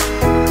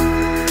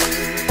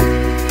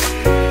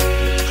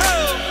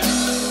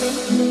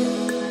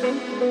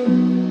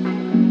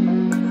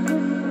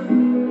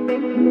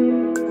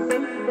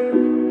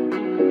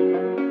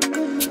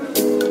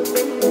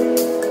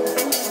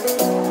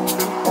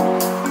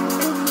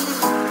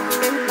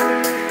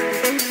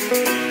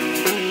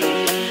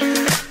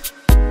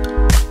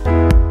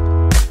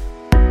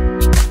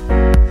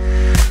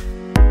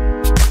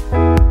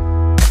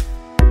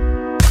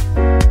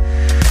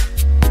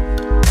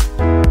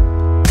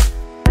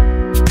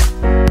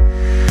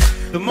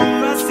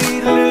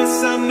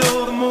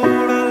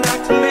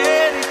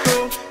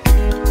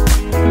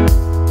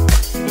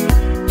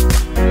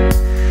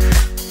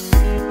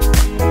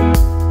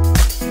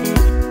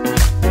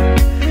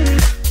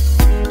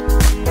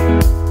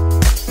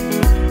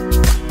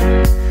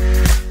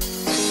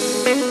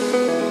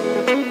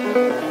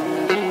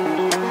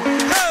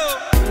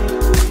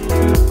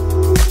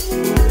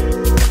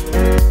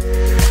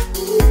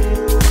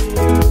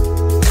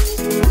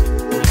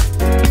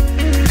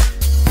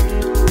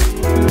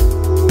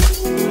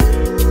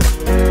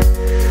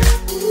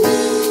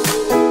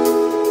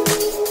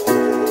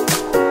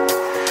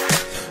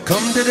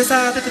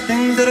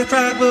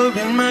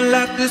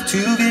 just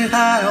to get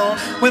high on.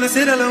 When I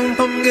sit alone,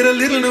 come get a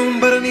little known,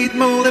 but I need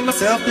more than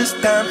myself this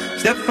time.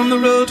 Step from the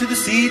road to the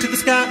sea to the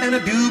sky, and I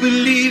do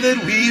believe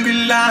that we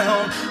rely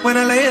on. When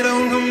I lay it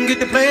on, come get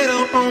the play it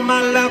on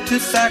my love to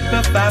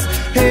sacrifice.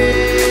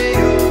 Hey,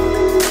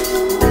 oh,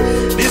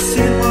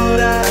 listen what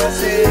I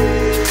say.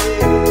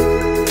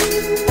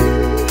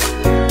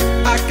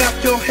 I got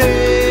your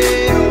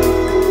hey, oh,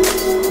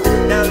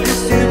 now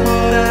listen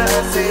what I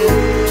say.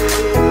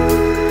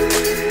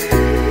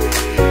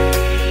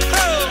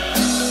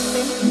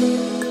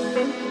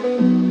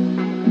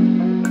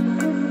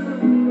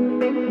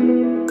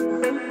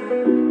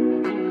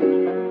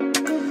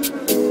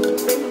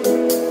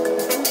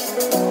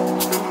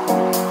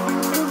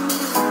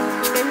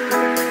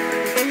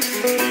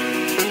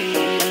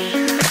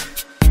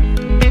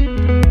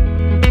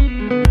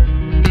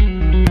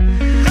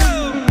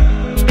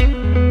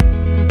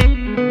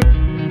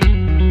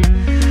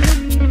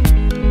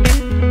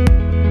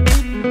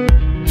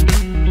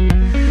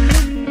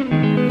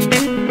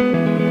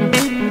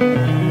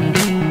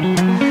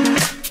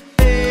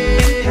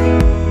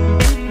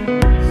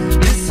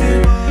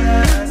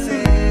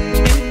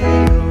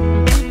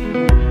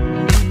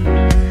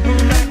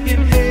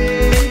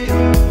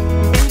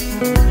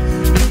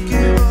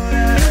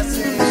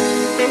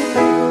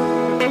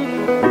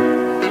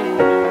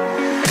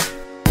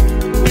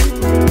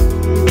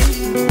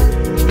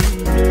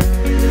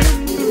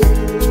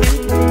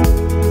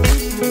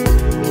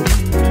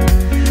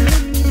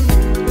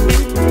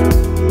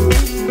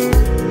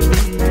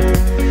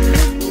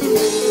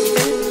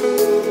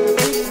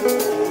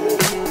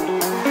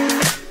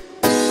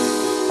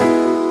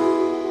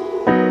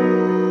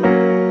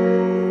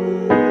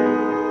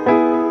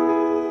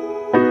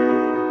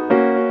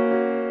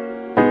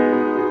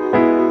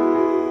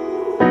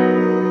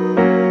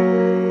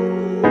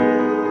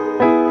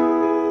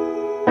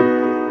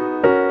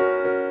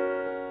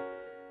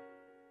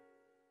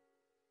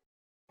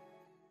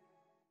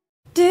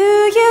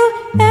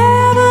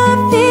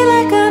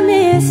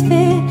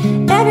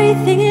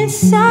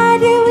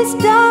 Inside you is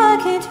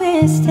dark and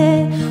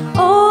twisted.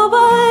 Oh,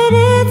 but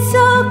it's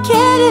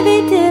okay to be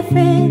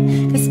different.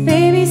 'Cause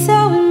baby, so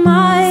am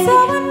I. So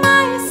am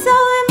I, so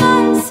am I,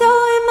 so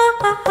am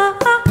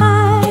I.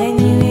 Can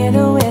you hear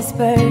the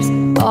whispers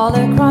all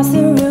across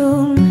the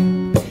room?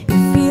 You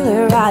feel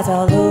her eyes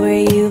all over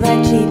you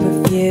like cheap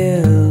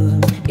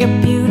perfume. You're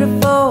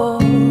beautiful,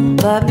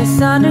 but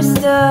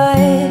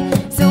misunderstood.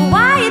 So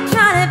why you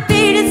trying to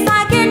be just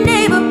like your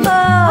neighbor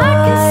boy? I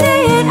can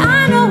see it, I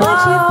know what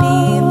you're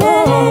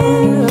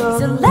feeling.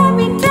 So let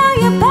me tell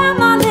you about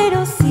my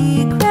little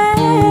secret.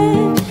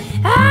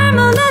 I'm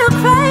a little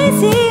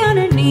crazy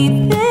underneath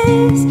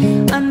this,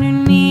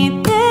 underneath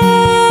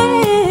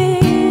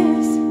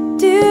this.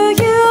 Do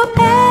you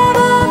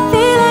ever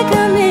feel like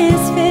a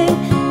misfit?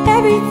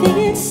 Everything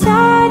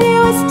inside you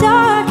is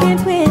dark and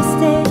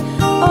twisted.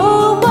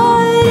 Oh,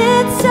 but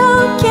it's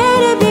okay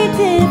to be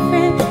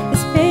different.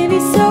 'Cause baby,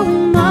 so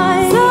am I.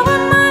 So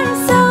am I,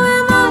 so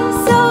am I,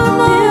 so am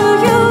I.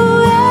 Do you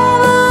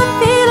ever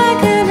feel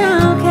like an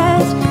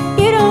outcast?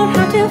 You don't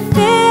have to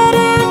fit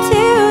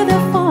into the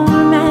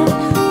format.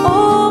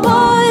 Oh,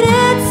 but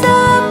it's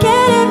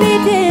okay to be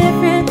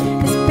different.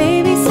 'Cause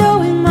baby, so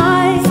am I.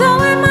 So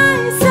am I,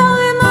 so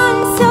am I,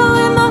 so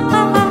am I.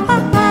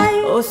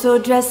 Oh, so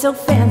dressed so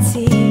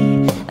fancy,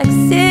 like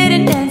Sid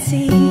and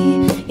Nancy.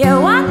 Yeah,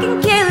 walking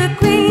killer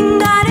queen,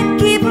 gotta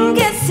keep 'em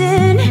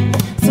guessing.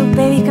 So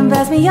baby, come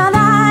pass me your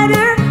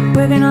lighter.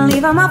 We're gonna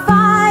leave on my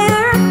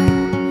fire.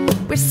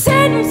 We're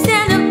sending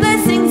Santa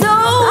blessings.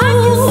 Oh, I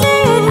can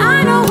see it, I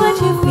know what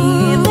you're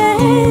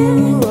feeling.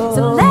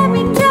 So let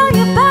me tell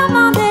you about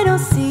my little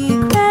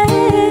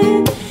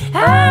secret.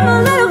 I'm a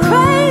little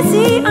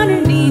crazy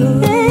underneath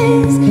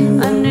this,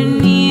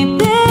 underneath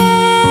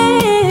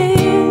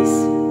this.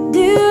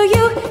 Do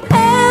you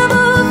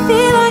ever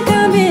feel like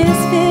a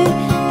misfit?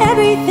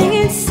 Everything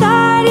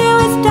inside you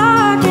is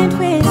dark and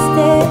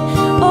twisted.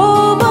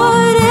 Oh,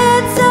 but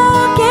it's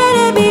okay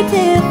to be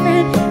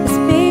different. 'Cause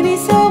baby,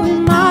 so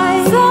am I.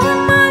 So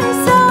am I,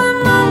 so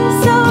am I,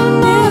 so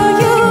am I.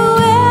 Do you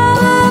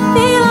ever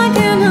feel like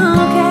an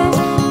outcast?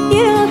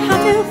 You don't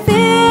have to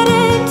fit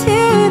into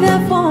the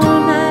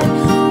format.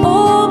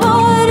 Oh,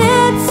 but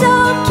it's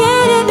okay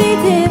to be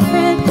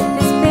different.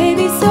 'Cause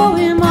baby, so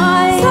am I.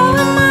 So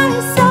am I,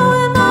 so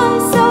am I,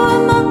 so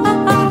am I.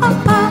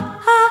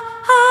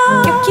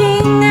 you're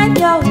king and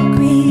you're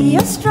queen.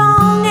 You're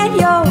strong and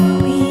you're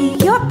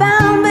weak. You're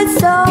bound but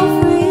so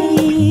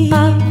free.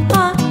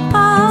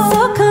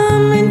 So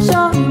come and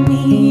join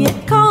me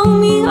and call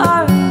me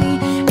Harley,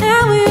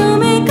 and we'll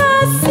make a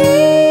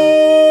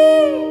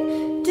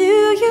scene. Do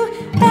you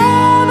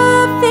ever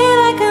feel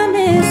like a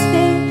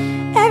misfit?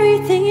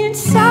 Everything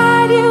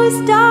inside you is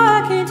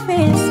dark and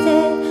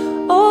twisted.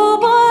 Oh,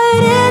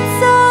 but it's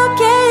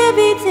okay to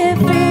be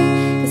different.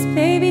 'Cause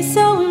baby,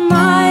 so am I.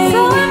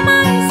 So am I,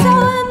 so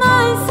am I,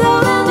 so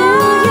am I. Do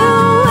you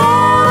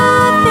ever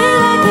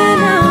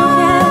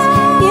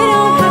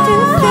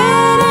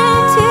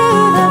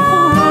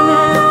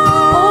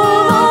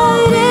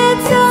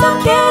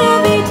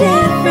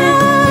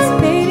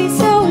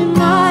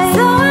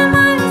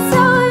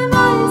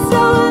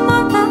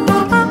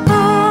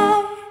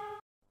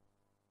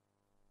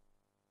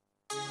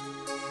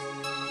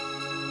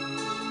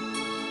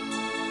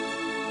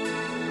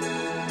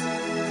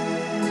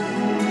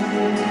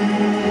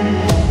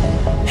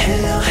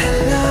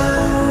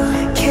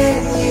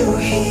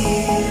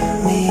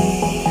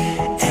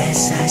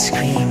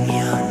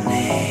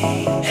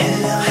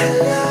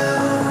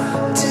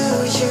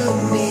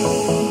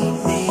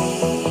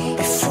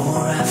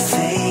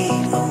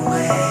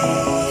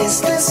Is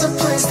this a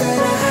place that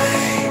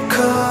I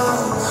call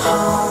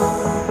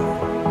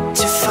home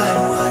to find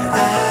what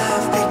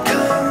I've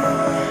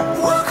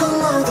become? Walk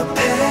along the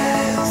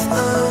path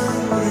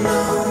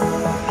unknown.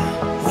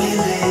 We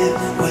live,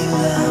 we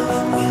love,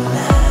 we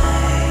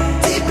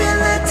lie. Deep in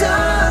the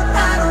dark, I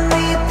don't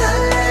need the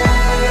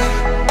light.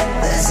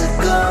 There's a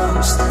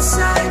ghost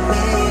inside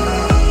me.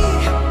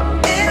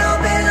 It all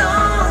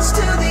belongs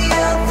to the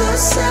other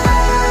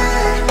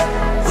side.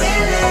 We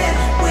live,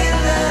 we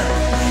love,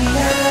 we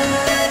lie.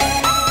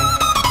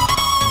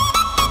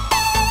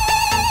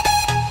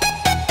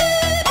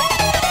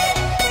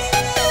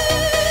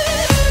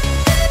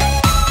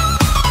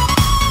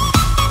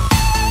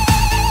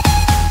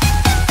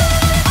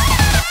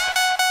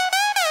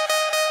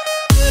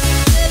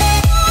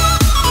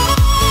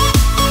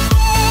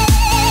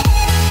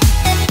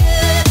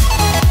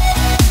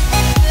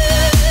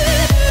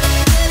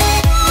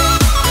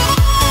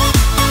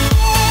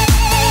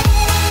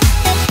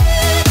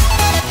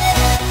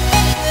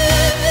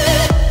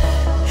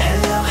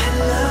 Hello,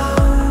 hello,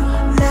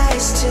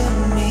 nice to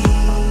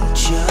meet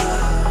you.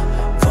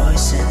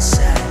 Voice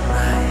inside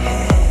my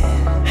head.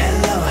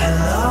 Hello,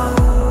 hello,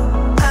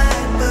 I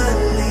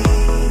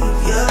believe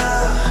you.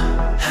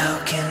 How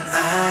can I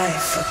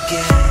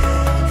forget?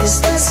 Is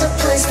this a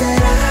place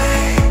that I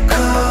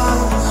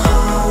call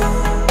home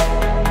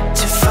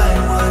to find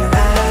what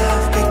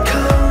I've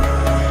become?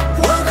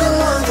 Walk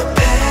along the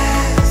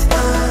path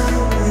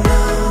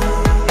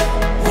unknown.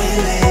 We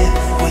live,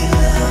 we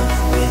love,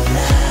 we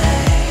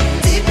lie.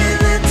 Deep in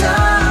the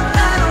dark, I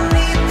don't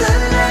need the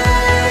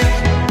light.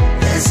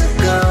 There's a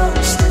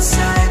ghost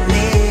inside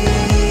me.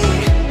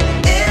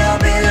 It all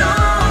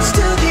belongs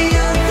to the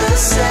other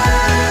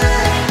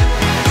side.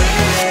 We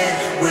live,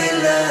 we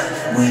love,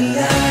 we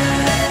lie.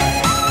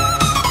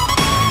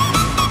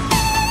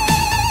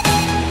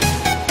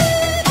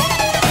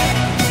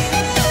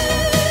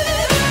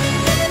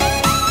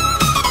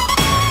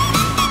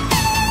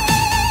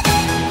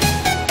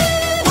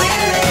 We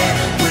live,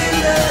 we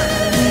love,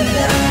 we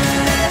lie.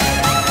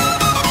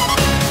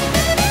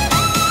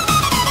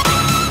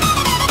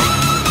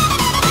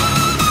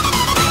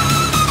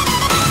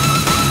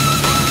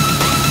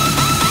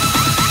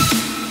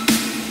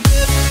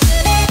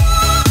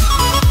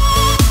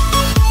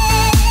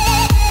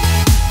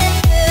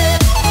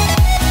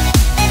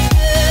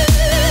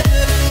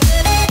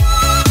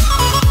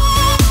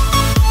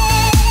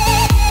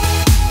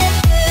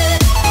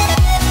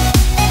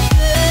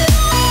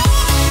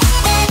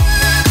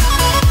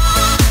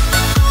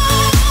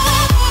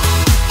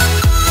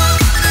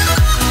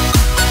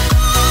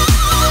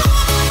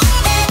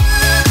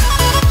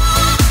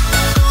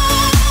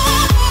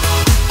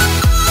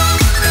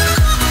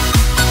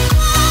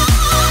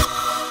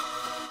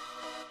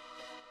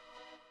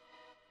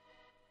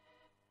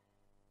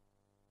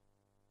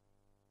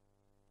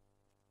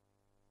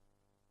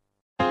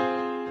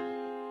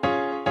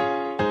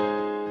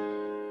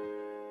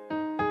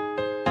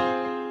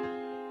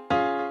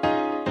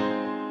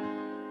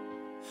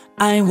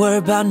 I ain't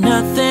worried about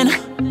nothing,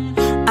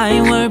 I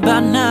ain't worried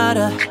about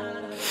nada.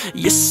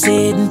 You're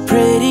sitting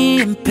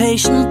pretty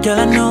impatient, girl,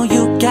 I know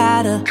you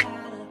gotta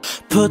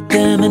put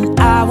them in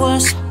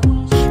hours,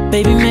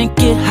 baby, make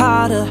it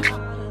harder.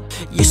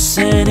 You're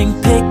sending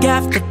pic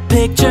after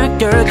picture,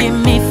 girl, get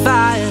me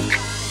fired.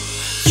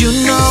 You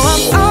know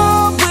I'm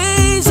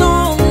always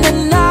on the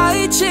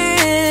night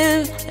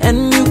shift,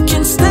 and you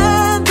can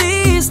stand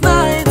these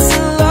nights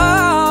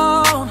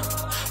alone.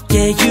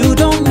 Yeah, you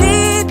don't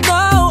need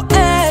no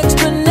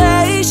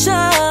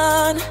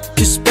explanation,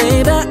 'cause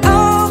baby,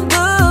 I'm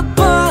the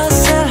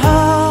boss at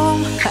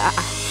home.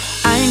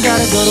 I ain't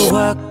gotta go to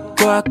work,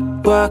 work,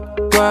 work,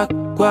 work,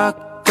 work,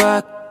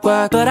 work,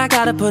 work, but I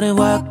gotta put in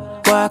work,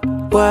 work,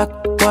 work,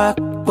 work,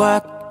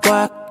 work,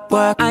 work,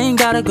 work. I ain't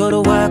gotta go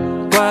to work,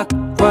 work,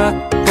 work,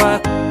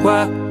 work,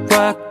 work,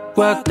 work,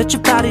 work. Let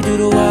your body do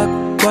the work,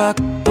 work,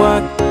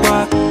 work,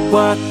 work,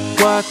 work,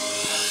 work.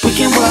 We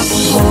can work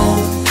from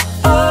home,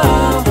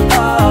 oh,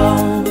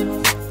 oh.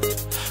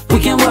 We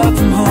can work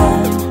from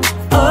home,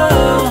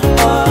 oh,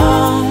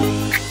 oh.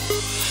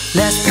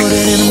 Let's put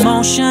it in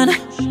motion,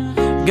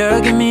 girl,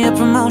 give me a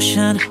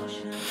promotion.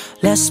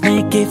 Let's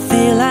make it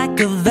feel like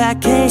a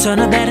vacation, turn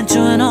a bed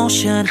into an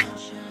ocean.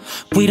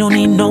 We don't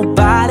need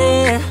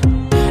nobody,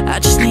 I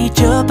just need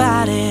your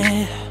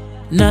body.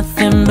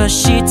 Nothing but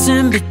sheets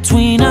in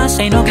between us,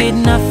 ain't no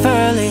getting up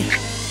early.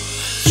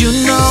 You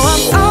know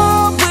I'm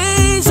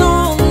always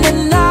on the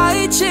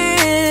night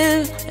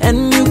shift,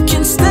 and you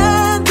can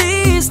stand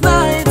these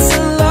nights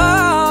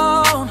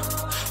alone.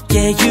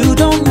 Yeah, you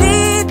don't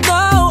need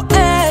no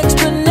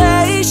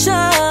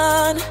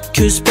explanation,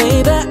 'cause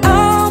baby,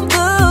 I'm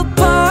the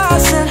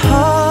boss at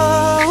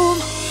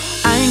home.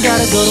 I ain't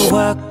gotta go to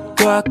work,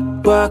 work,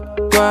 work,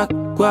 work,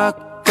 work,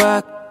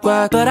 work,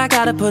 work, but I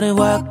gotta put in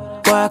work,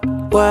 work,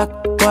 work,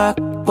 work,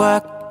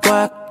 work,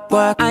 work,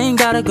 work. I ain't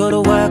gotta go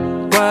to work,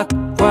 work,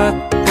 work,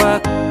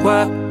 work,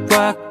 work,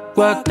 work,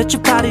 work. Let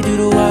your body do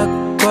the work,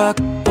 work,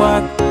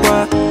 work,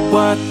 work,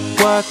 work,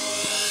 work.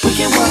 We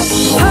can work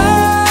from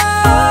home.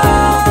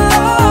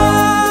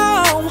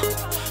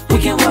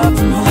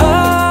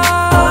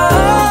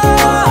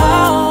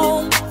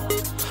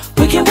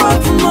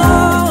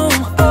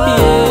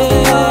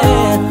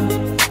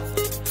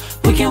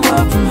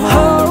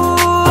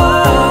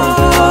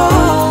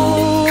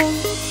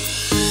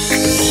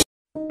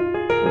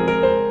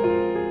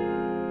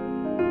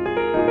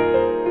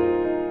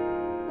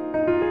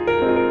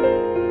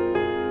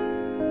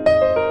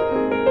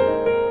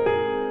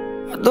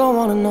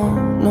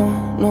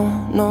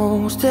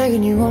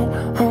 taking you home,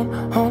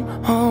 home,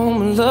 home,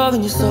 home. And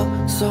loving you so,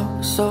 so,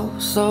 so,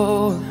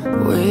 so.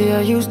 The way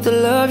I used to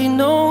love you,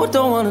 no,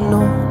 don't wanna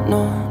know,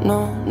 no,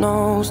 no,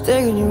 no. It's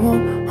taking you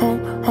home,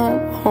 home,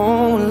 home,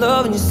 home. And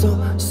loving you so,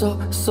 so,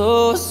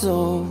 so,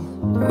 so.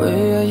 The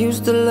way I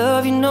used to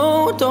love you,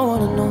 no, don't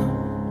wanna know.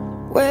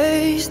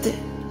 Wasted.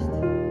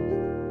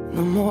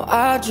 The more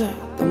I drink,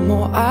 the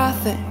more I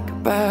think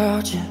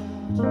about you.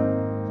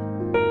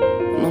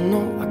 No,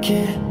 no, I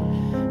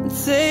can't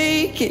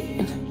take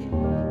it.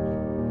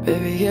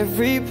 Baby,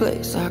 every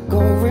place I go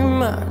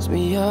reminds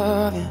me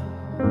of you.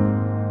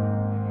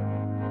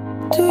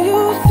 Do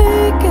you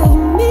think of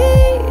me,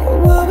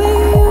 what we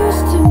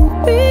used to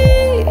be?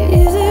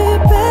 Is it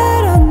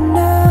better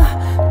now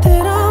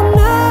that I'm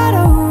not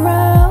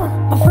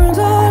around? My friends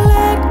all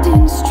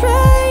acting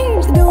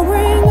strange, they don't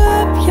bring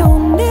up your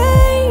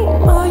name.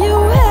 Are you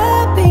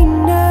happy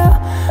now?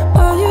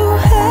 Are you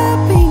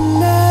happy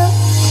now?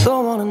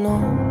 Don't wanna know,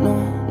 no,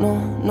 no,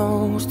 no.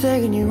 Who's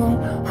taking you home,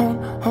 home,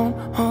 home,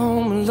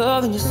 home? And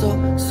loving you so,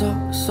 so,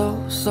 so,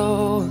 so.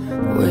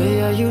 The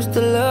way I used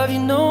to love you,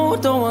 no,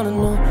 don't wanna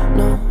know,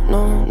 no,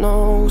 no,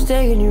 no. Who's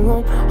taking you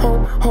home,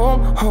 home,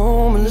 home,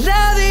 home? And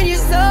loving you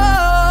so.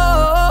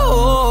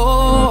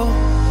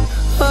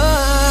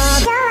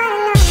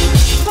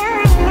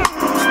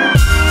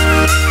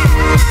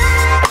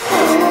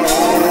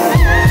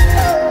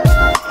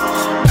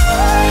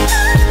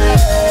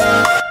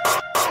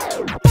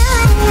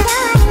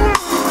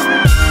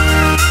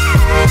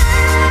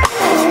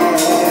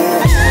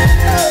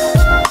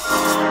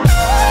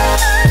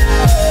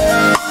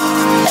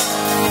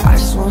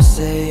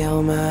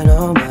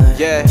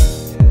 Yeah,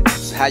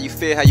 so how you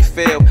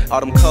feel? All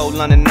them cold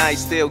London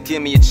nights still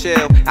give me a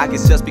chill. I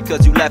guess just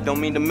because you left don't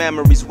mean the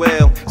memories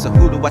will. So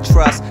who do I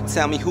trust?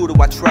 Tell me, who do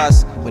I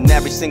trust? When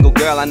every single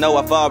girl I know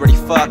I've already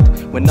fucked.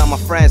 When all my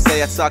friends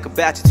say I talk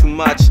about you too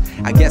much.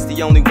 I guess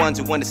the only ones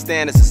who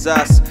understand this is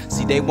us.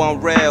 See, they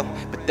want real,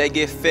 but they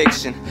get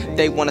fiction.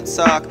 They wanna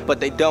talk, but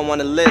they don't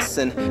wanna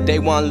listen. They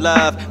want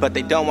love, but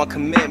they don't want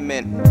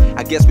commitment.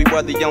 I guess we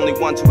were the only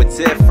ones who were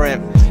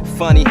different.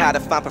 Funny how to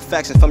find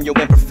perfection from your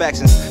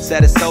imperfections.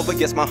 Said it's over,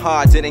 guess my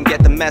heart didn't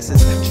get the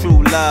message.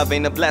 True love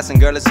ain't a blessing,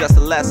 girl, it's just a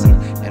lesson.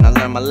 And I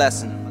learned my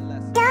lesson.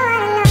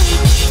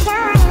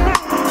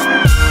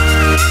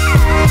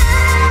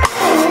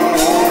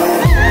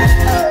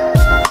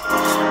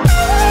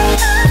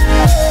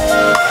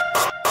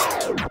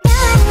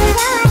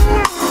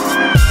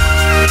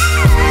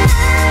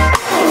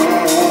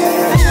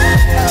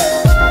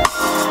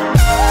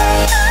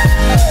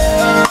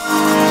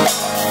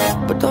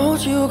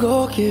 Don't you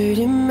go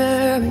getting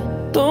married,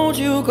 don't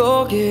you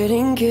go get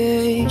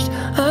engaged.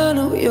 I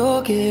know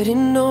you're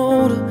getting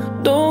older,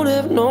 don't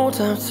have no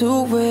time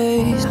to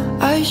waste.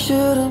 I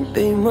shouldn't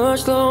be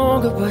much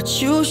longer,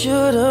 but you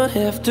shouldn't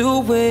have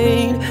to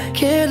wait.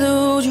 Can't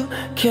lose you,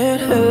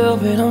 can't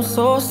help it, I'm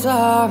so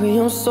sorry,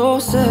 I'm so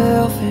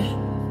selfish.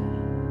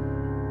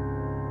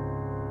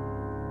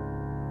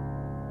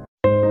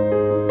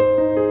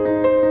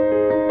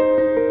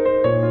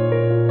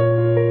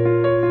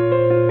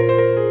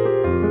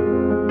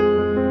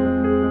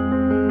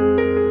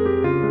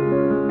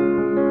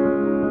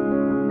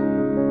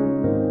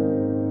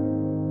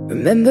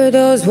 Remember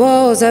those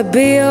walls I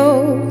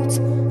built?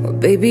 Well,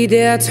 baby,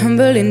 they are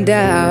tumbling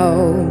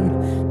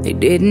down. They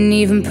didn't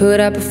even put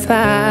up a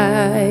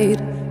fight.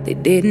 They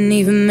didn't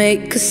even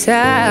make a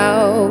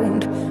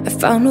sound. I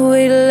found a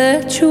way to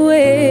let you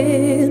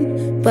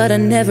in, but I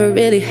never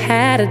really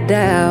had a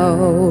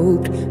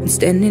doubt. I'm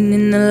standing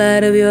in the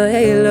light of your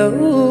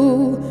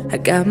halo. I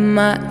got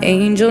my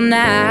angel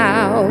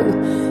now.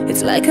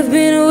 It's like I've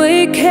been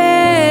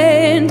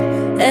awakened.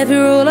 Every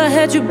rule I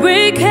had you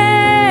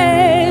breaking.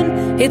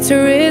 It's a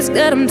risk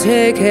that I'm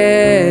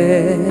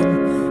taking.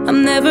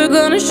 I'm never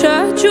gonna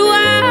shut you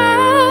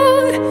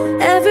out.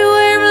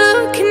 Everywhere I'm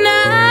looking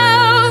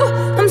now,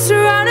 I'm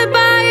surrounded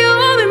by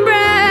your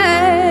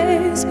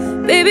embrace.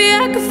 Baby,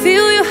 I can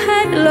feel your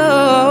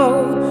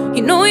halo.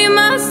 You know you're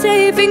my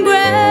saving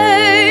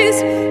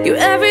grace. You're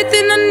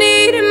everything I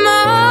need and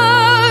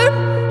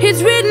more.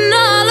 It's written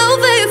all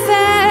over your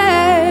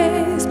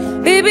face.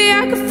 Baby,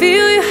 I can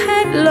feel your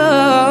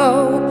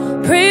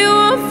halo. Pray you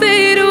won't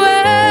fade away.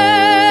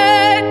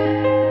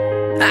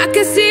 I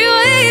can see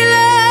your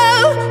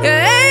halo, your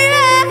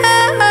halo.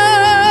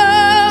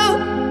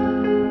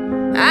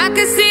 I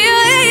can see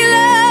your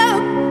halo,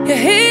 your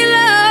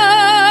halo.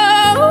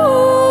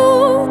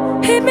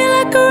 Hit me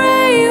like a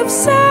ray of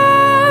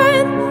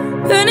sun,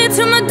 burn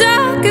into my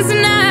darkest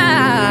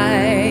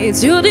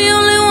nights. You're the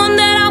only one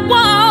that I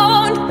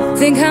want.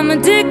 Think I'm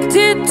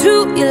addicted to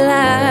your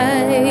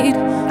light.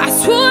 I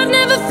swore I'd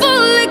never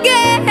fall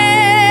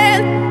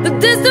again, but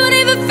this don't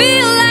even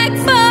feel like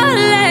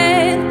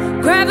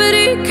falling.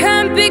 Gravity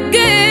can't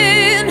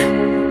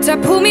begin to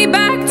pull me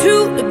back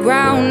to the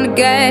ground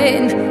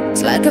again.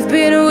 It's like I've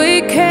been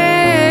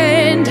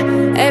awakened.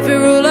 Every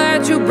rule I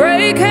had to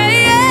break,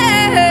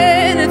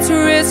 it's a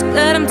risk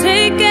that I'm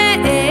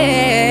taking.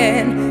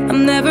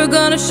 I'm never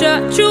gonna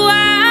shut you out.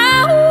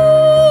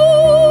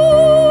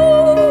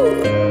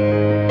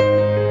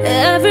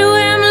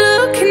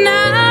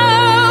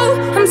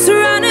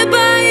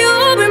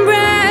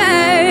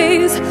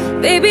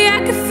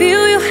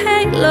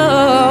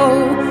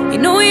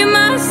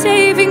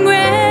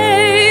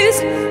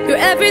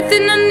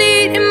 everything I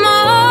need and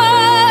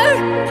more.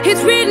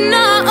 It's written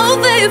all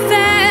over your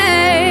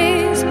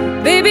face.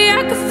 Baby,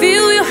 I can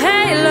feel your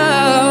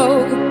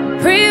halo.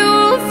 Pray it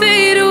won't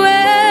fade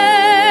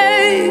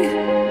away.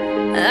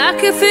 I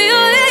can feel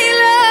your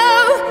halo,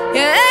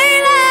 your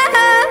halo.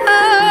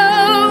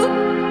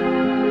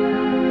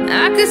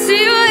 I can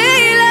see your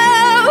halo,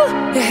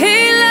 your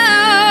halo.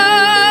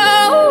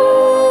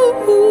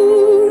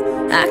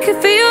 I can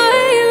feel your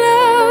halo,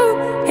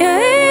 your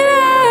halo.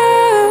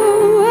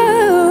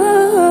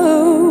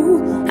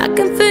 I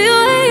can feel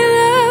your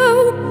halo,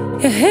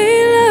 your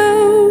halo.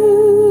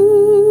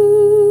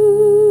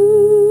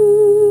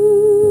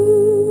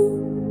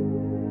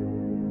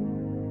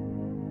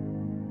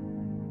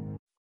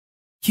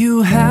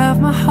 You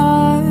have my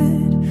heart,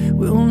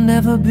 we'll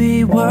never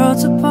be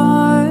worlds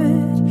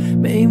apart.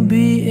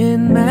 Maybe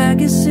in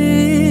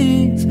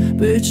magazines,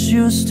 but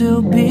you'll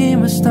still be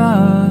my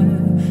star.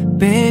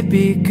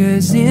 Baby,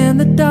 'cause in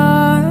the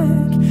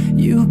dark,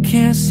 you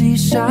can't see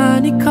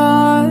shiny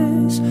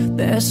cars.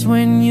 That's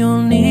when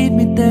you'll need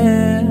me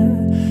there.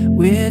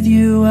 With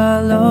you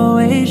I'll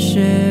always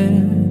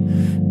share.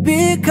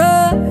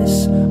 Because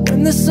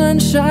when the sun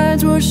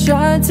shines, we'll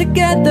shine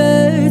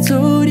together.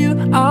 Told you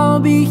I'll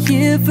be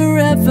here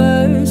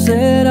forever.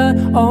 Said I'd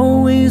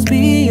always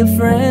be a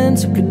friend.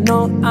 Took an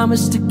oath I'ma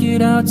stick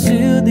it out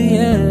to the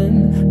end.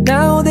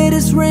 Now that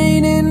it's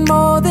raining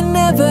more than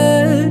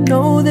ever,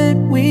 know that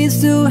we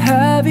still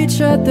have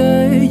each other.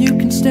 You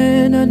can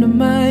stand under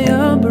my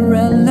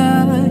umbrella.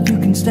 You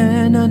can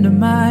stand under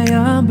my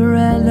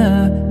umbrella.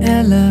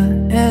 Ella,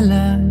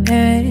 Ella,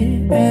 ay,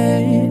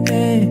 ay,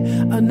 ay.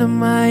 Under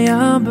my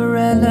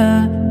umbrella.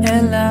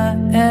 Ella,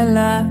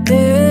 Ella,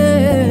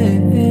 ay,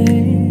 ay.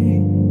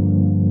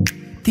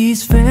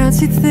 These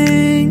fancy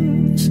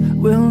things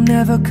will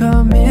never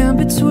come in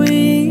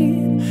between.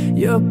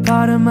 You're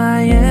part of my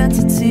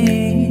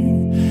entity,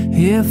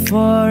 here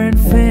for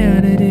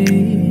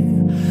infinity.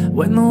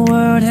 When the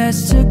world has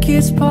took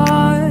its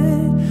part,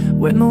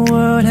 when the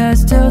world has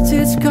dealt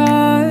its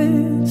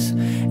cards,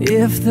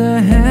 if the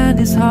hand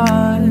is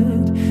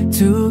hard,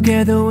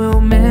 together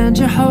we'll mend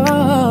your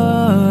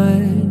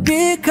heart.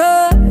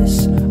 Because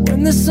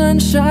when the sun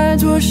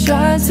shines, we'll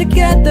shine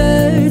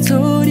together.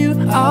 Told you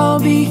I'll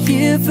be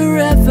here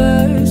forever.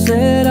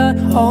 Said I'd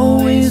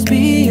always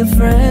be a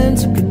friend.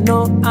 Took an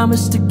oath I'ma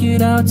stick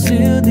it out to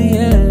the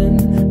end.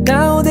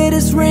 Now that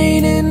it's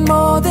raining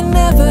more than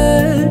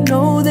ever,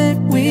 know that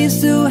we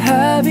still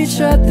have each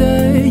other.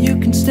 You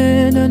can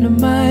stand under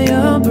my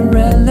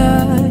umbrella.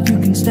 You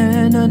can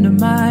stand under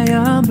my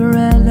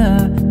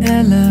umbrella.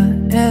 Ella,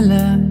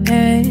 Ella,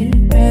 ay,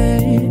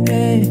 ay,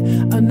 ay.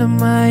 Under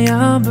my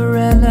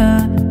umbrella.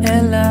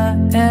 Ella,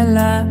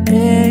 Ella,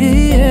 ay,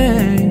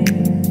 ay.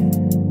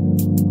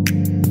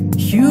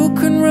 You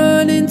can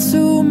run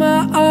into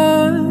my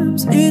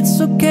arms. It's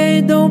okay,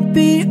 don't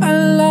be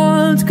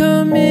alarmed.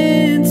 Come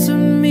into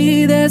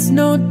me, there's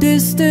no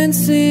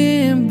distance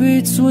in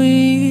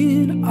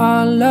between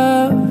our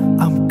love.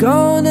 I'm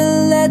gonna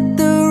let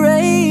the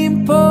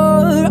rain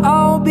pour.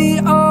 I'll be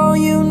all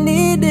you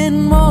need and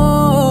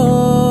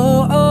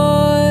more.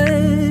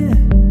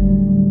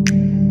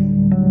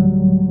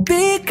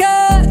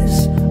 Because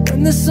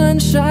when the sun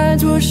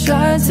shines, we'll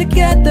shine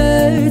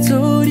together.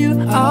 Told you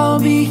I'll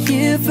be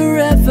here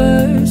forever.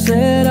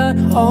 Said I'd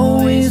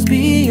always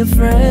be a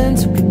friend.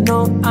 Took an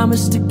oath I'ma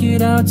stick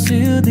it out to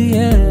the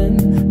end.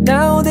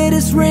 Now that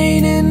it's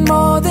raining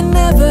more than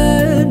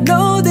ever,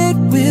 know that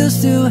we'll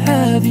still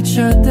have each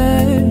other.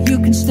 You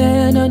can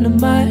stand under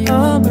my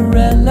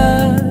umbrella.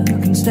 You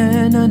can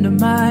stand under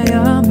my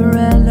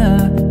umbrella.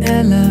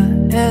 Ella,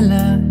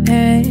 Ella,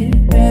 ay,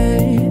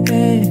 ay,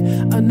 ay.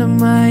 Under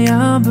my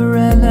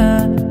umbrella.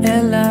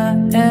 Ella,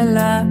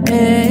 Ella,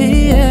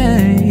 ay,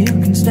 ay. You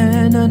can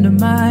stand under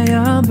my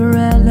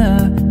umbrella.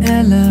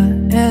 Ella,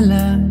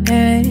 Ella,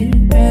 ay,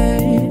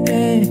 ay,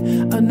 ay.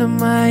 Under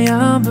my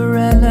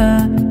umbrella.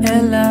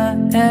 Ella,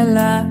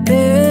 Ella,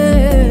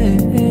 ay,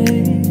 ay.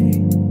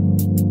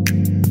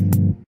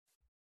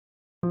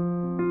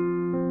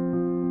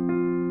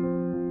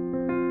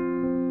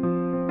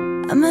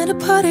 I'm at a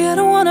party I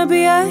don't wanna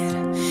be at,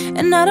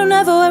 and I don't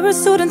ever wear a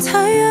suit and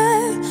tie.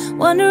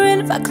 Wondering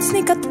if I could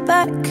sneak out the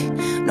back.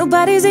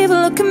 Nobody's even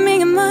looking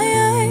me in my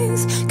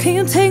eyes. Can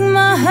you take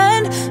my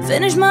hand,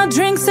 finish my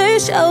drink, say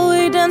shall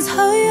we dance,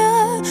 oh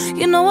yeah.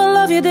 You know I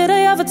love you, did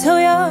I ever tell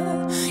ya?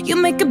 You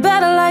make it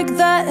better like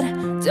that.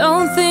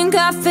 Don't think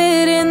I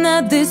fit in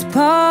at this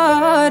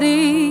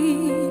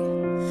party.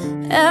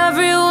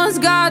 Everyone's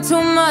got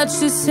too much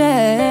to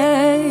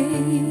say.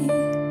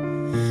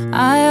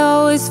 I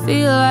always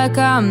feel like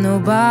I'm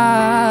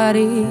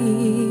nobody.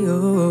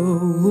 Oh,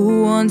 who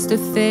wants to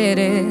fit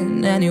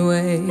in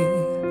anyway?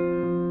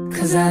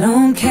 'Cause I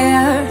don't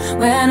care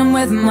when I'm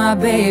with my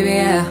baby,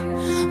 yeah.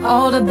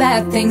 All the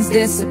bad things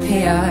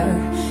disappear.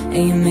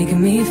 And you're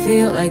making me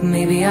feel like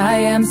maybe I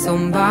am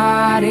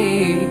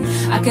somebody.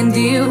 I can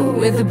deal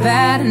with the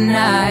bad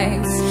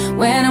nights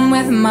when I'm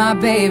with my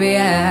baby,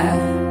 yeah.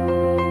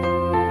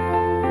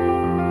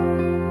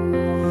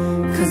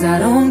 'Cause I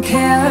don't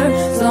care,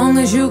 as long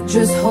as you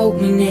just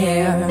hold me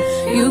near.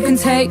 You can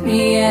take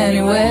me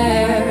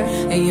anywhere,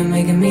 and you're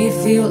making me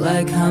feel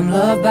like I'm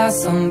loved by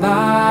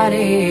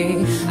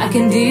somebody. I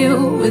can deal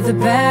with the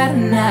bad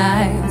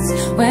nights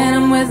when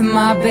I'm with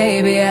my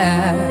baby.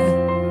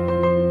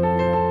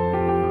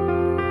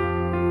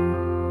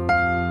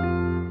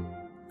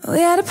 We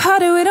at a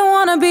party we don't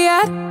wanna be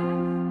at,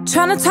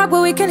 trying to talk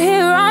but we can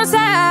hear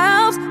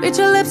ourselves. Reach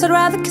your lips, I'd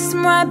rather kiss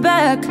them right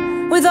back.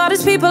 With all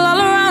these people all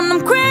around,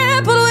 I'm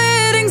crippled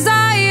with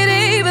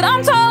anxiety, but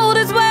I'm told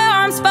it's where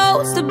I'm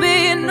supposed to be.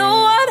 You know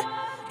what?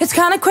 It's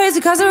kinda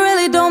crazy 'cause I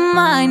really don't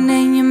mind,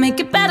 and you make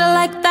it better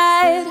like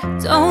that.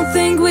 Don't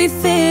think we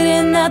fit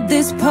in at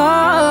this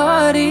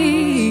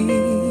party.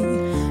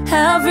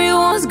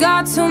 Everyone's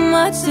got too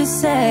much to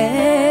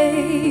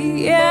say,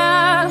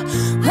 yeah.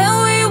 When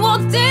we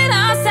walked in,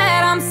 I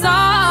said I'm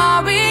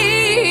sorry,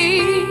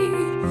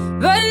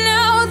 but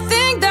now I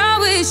think that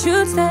we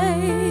should stay.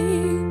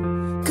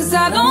 'Cause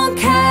I don't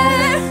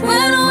care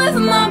when I'm with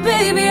my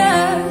baby,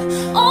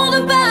 yeah. All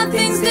the bad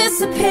things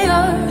disappear.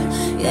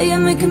 Yeah,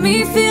 you're making me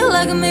feel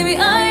like maybe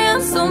I am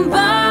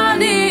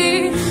somebody.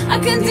 I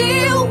can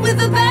deal with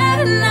the bad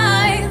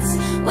nights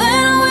when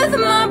I'm with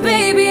my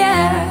baby,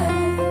 yeah.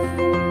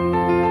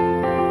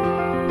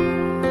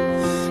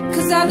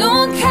 'Cause I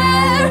don't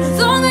care, as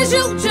long as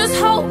you just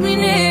hold me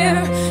near.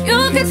 You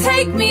can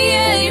take me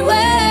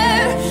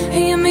anywhere,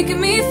 and you're making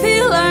me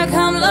feel like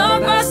I'm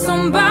loved by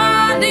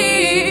somebody.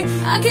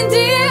 I can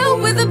deal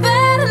with the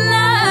better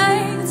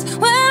nights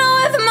when I'm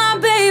with my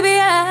baby.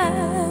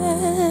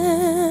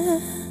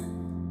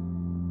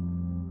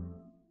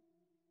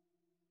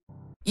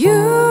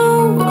 You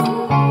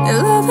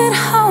love it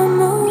how I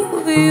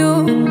move you.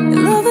 You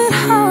love it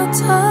how I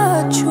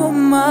touch you,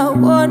 my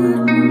one.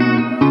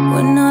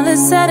 When all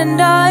is said and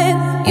done,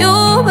 you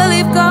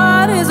believe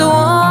God is a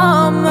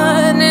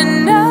woman,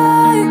 and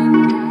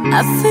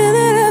I feel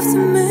it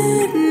after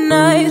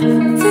midnight,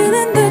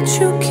 feeling that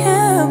you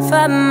can't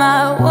find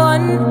my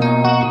one.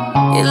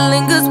 It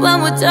lingers when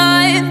we're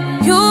done.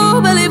 You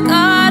believe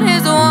God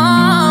is a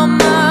woman.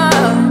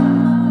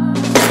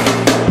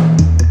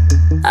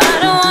 I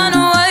don't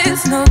wanna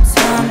waste no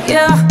time,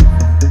 yeah.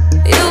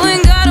 You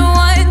ain't got a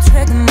one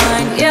trick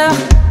mind, yeah.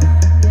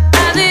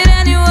 I did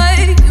anyway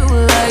you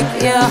like,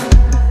 yeah.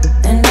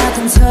 And I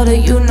can tell that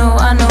you know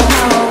I know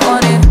how I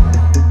want it.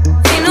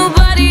 Ain't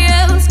nobody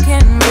else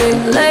can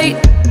relate.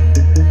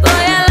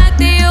 Boy, I like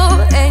that you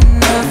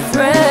ain't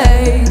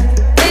afraid.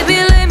 Baby,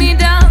 lay me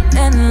down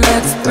and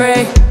let's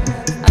pray.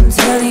 I'm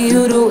telling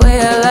you the way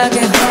I like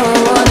it, how I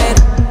want it.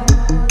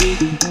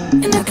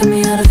 And I can be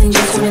all the things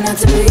you told me not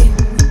to be.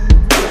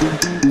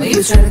 When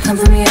you try to come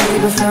for me, I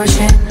keep it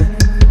flourishing.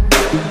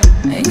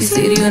 And you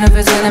see the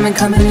universe when I'm in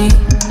company.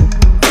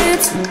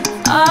 It's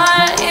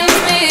all in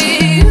me.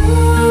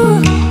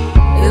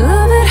 You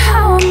love it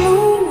how I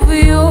move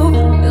you.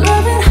 You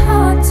love it how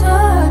I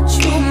touch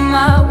you,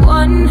 my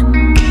one.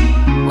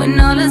 When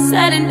all is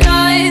said and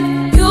done,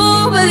 you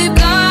believe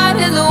God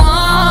is a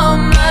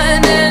woman,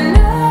 and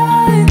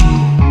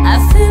I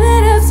feel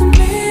it after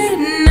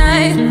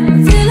midnight,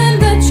 feeling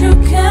that you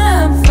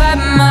can't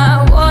find my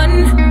one.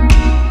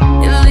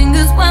 It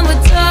lingers when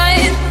we're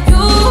done.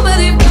 You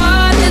believe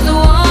God is a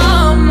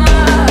woman.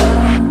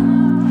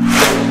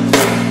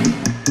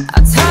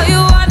 I'll tell you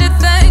all the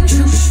things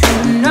you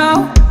should know.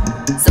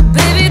 So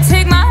baby,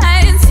 take my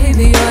hand, save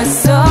your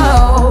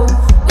soul.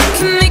 We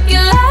can make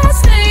it last,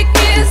 take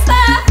it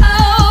slow.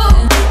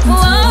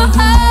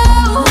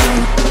 Whoa.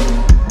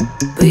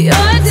 But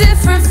you're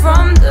different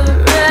from the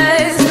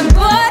rest, and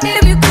boy,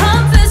 if you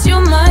confess, you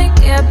might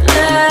get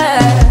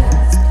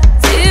blessed.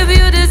 See if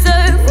you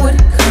deserve what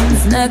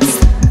comes next.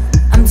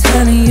 I'm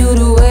telling you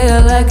the way I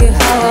like it,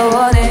 how I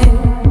want it.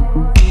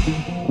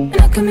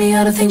 And I can be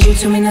all the things you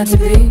told me not to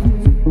be.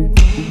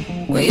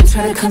 When you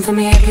try to come for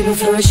me, I keep it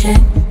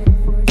flourishing.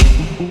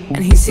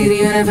 And he see the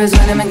universe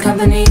when I'm in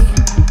company.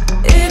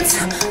 It's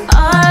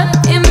all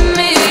in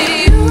me.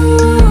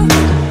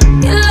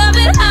 You love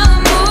it how I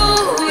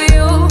move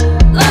you.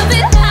 Love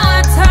it how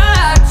I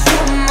touch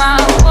you, my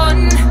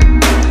one.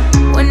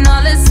 When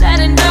all is said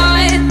and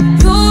done,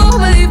 you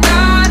believe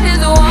God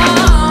is a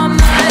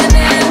woman,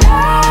 and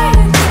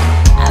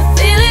I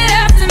feel it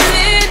after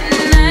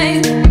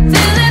midnight,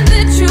 feeling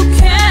that you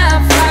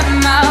can't find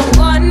my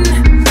one.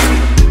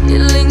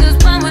 It lingers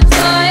when we're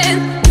done.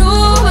 You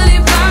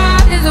believe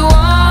God is a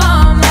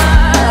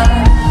woman.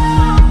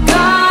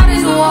 God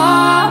is a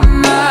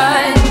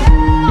woman.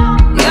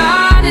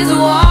 God is a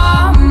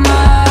woman.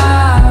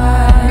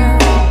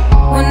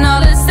 When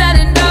all is said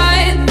and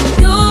done,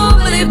 you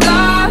believe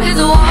God is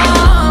a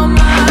woman.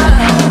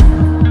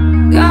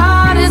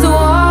 God is a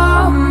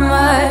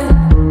woman.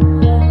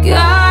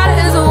 God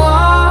is a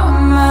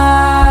woman.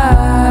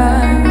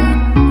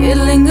 It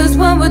lingers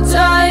when we're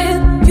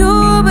done. You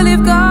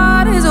believe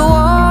God is a woman.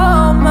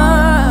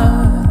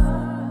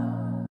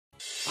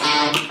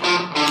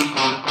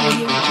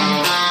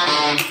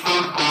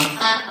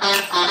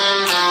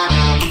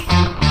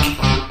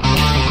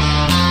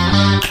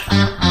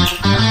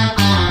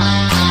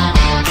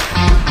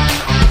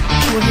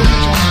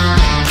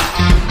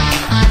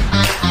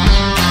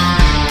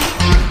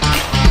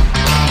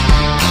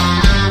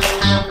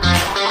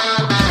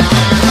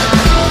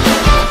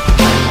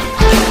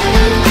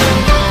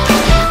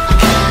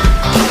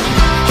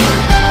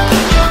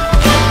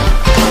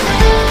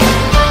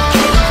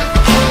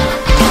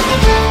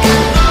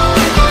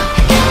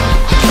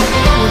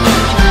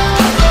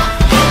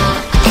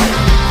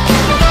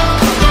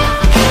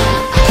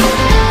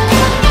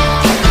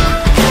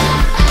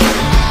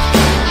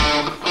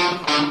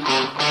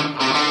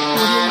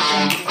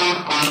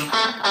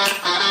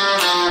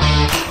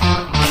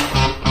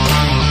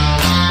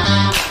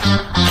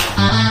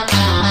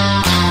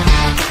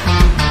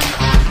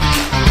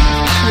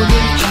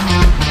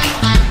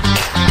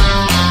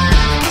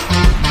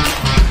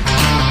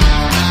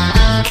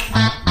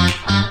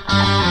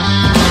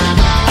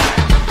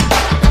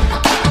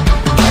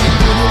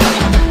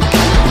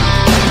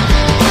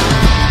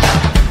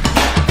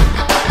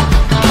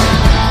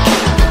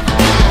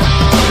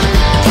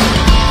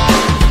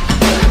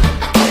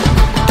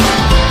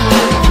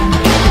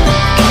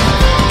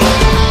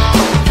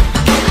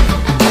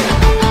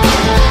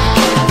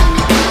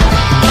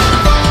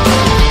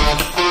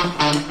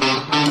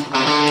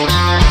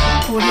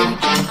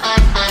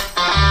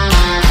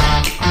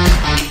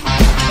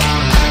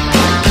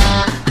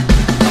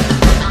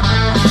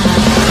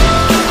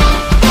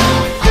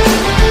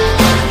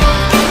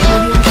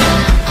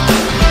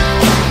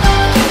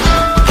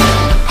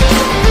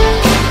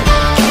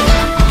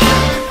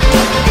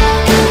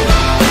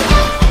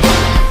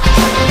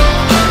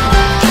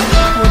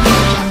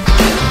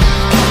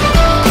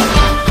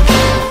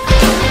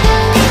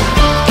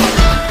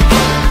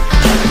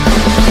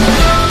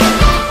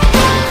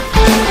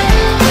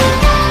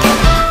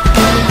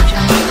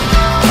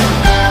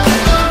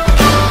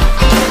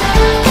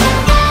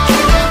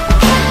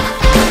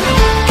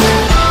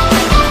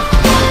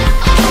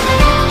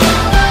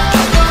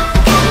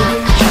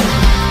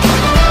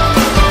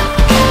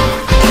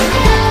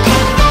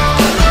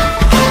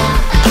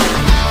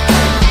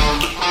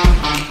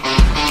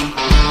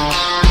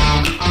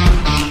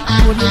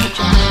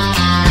 Jungle.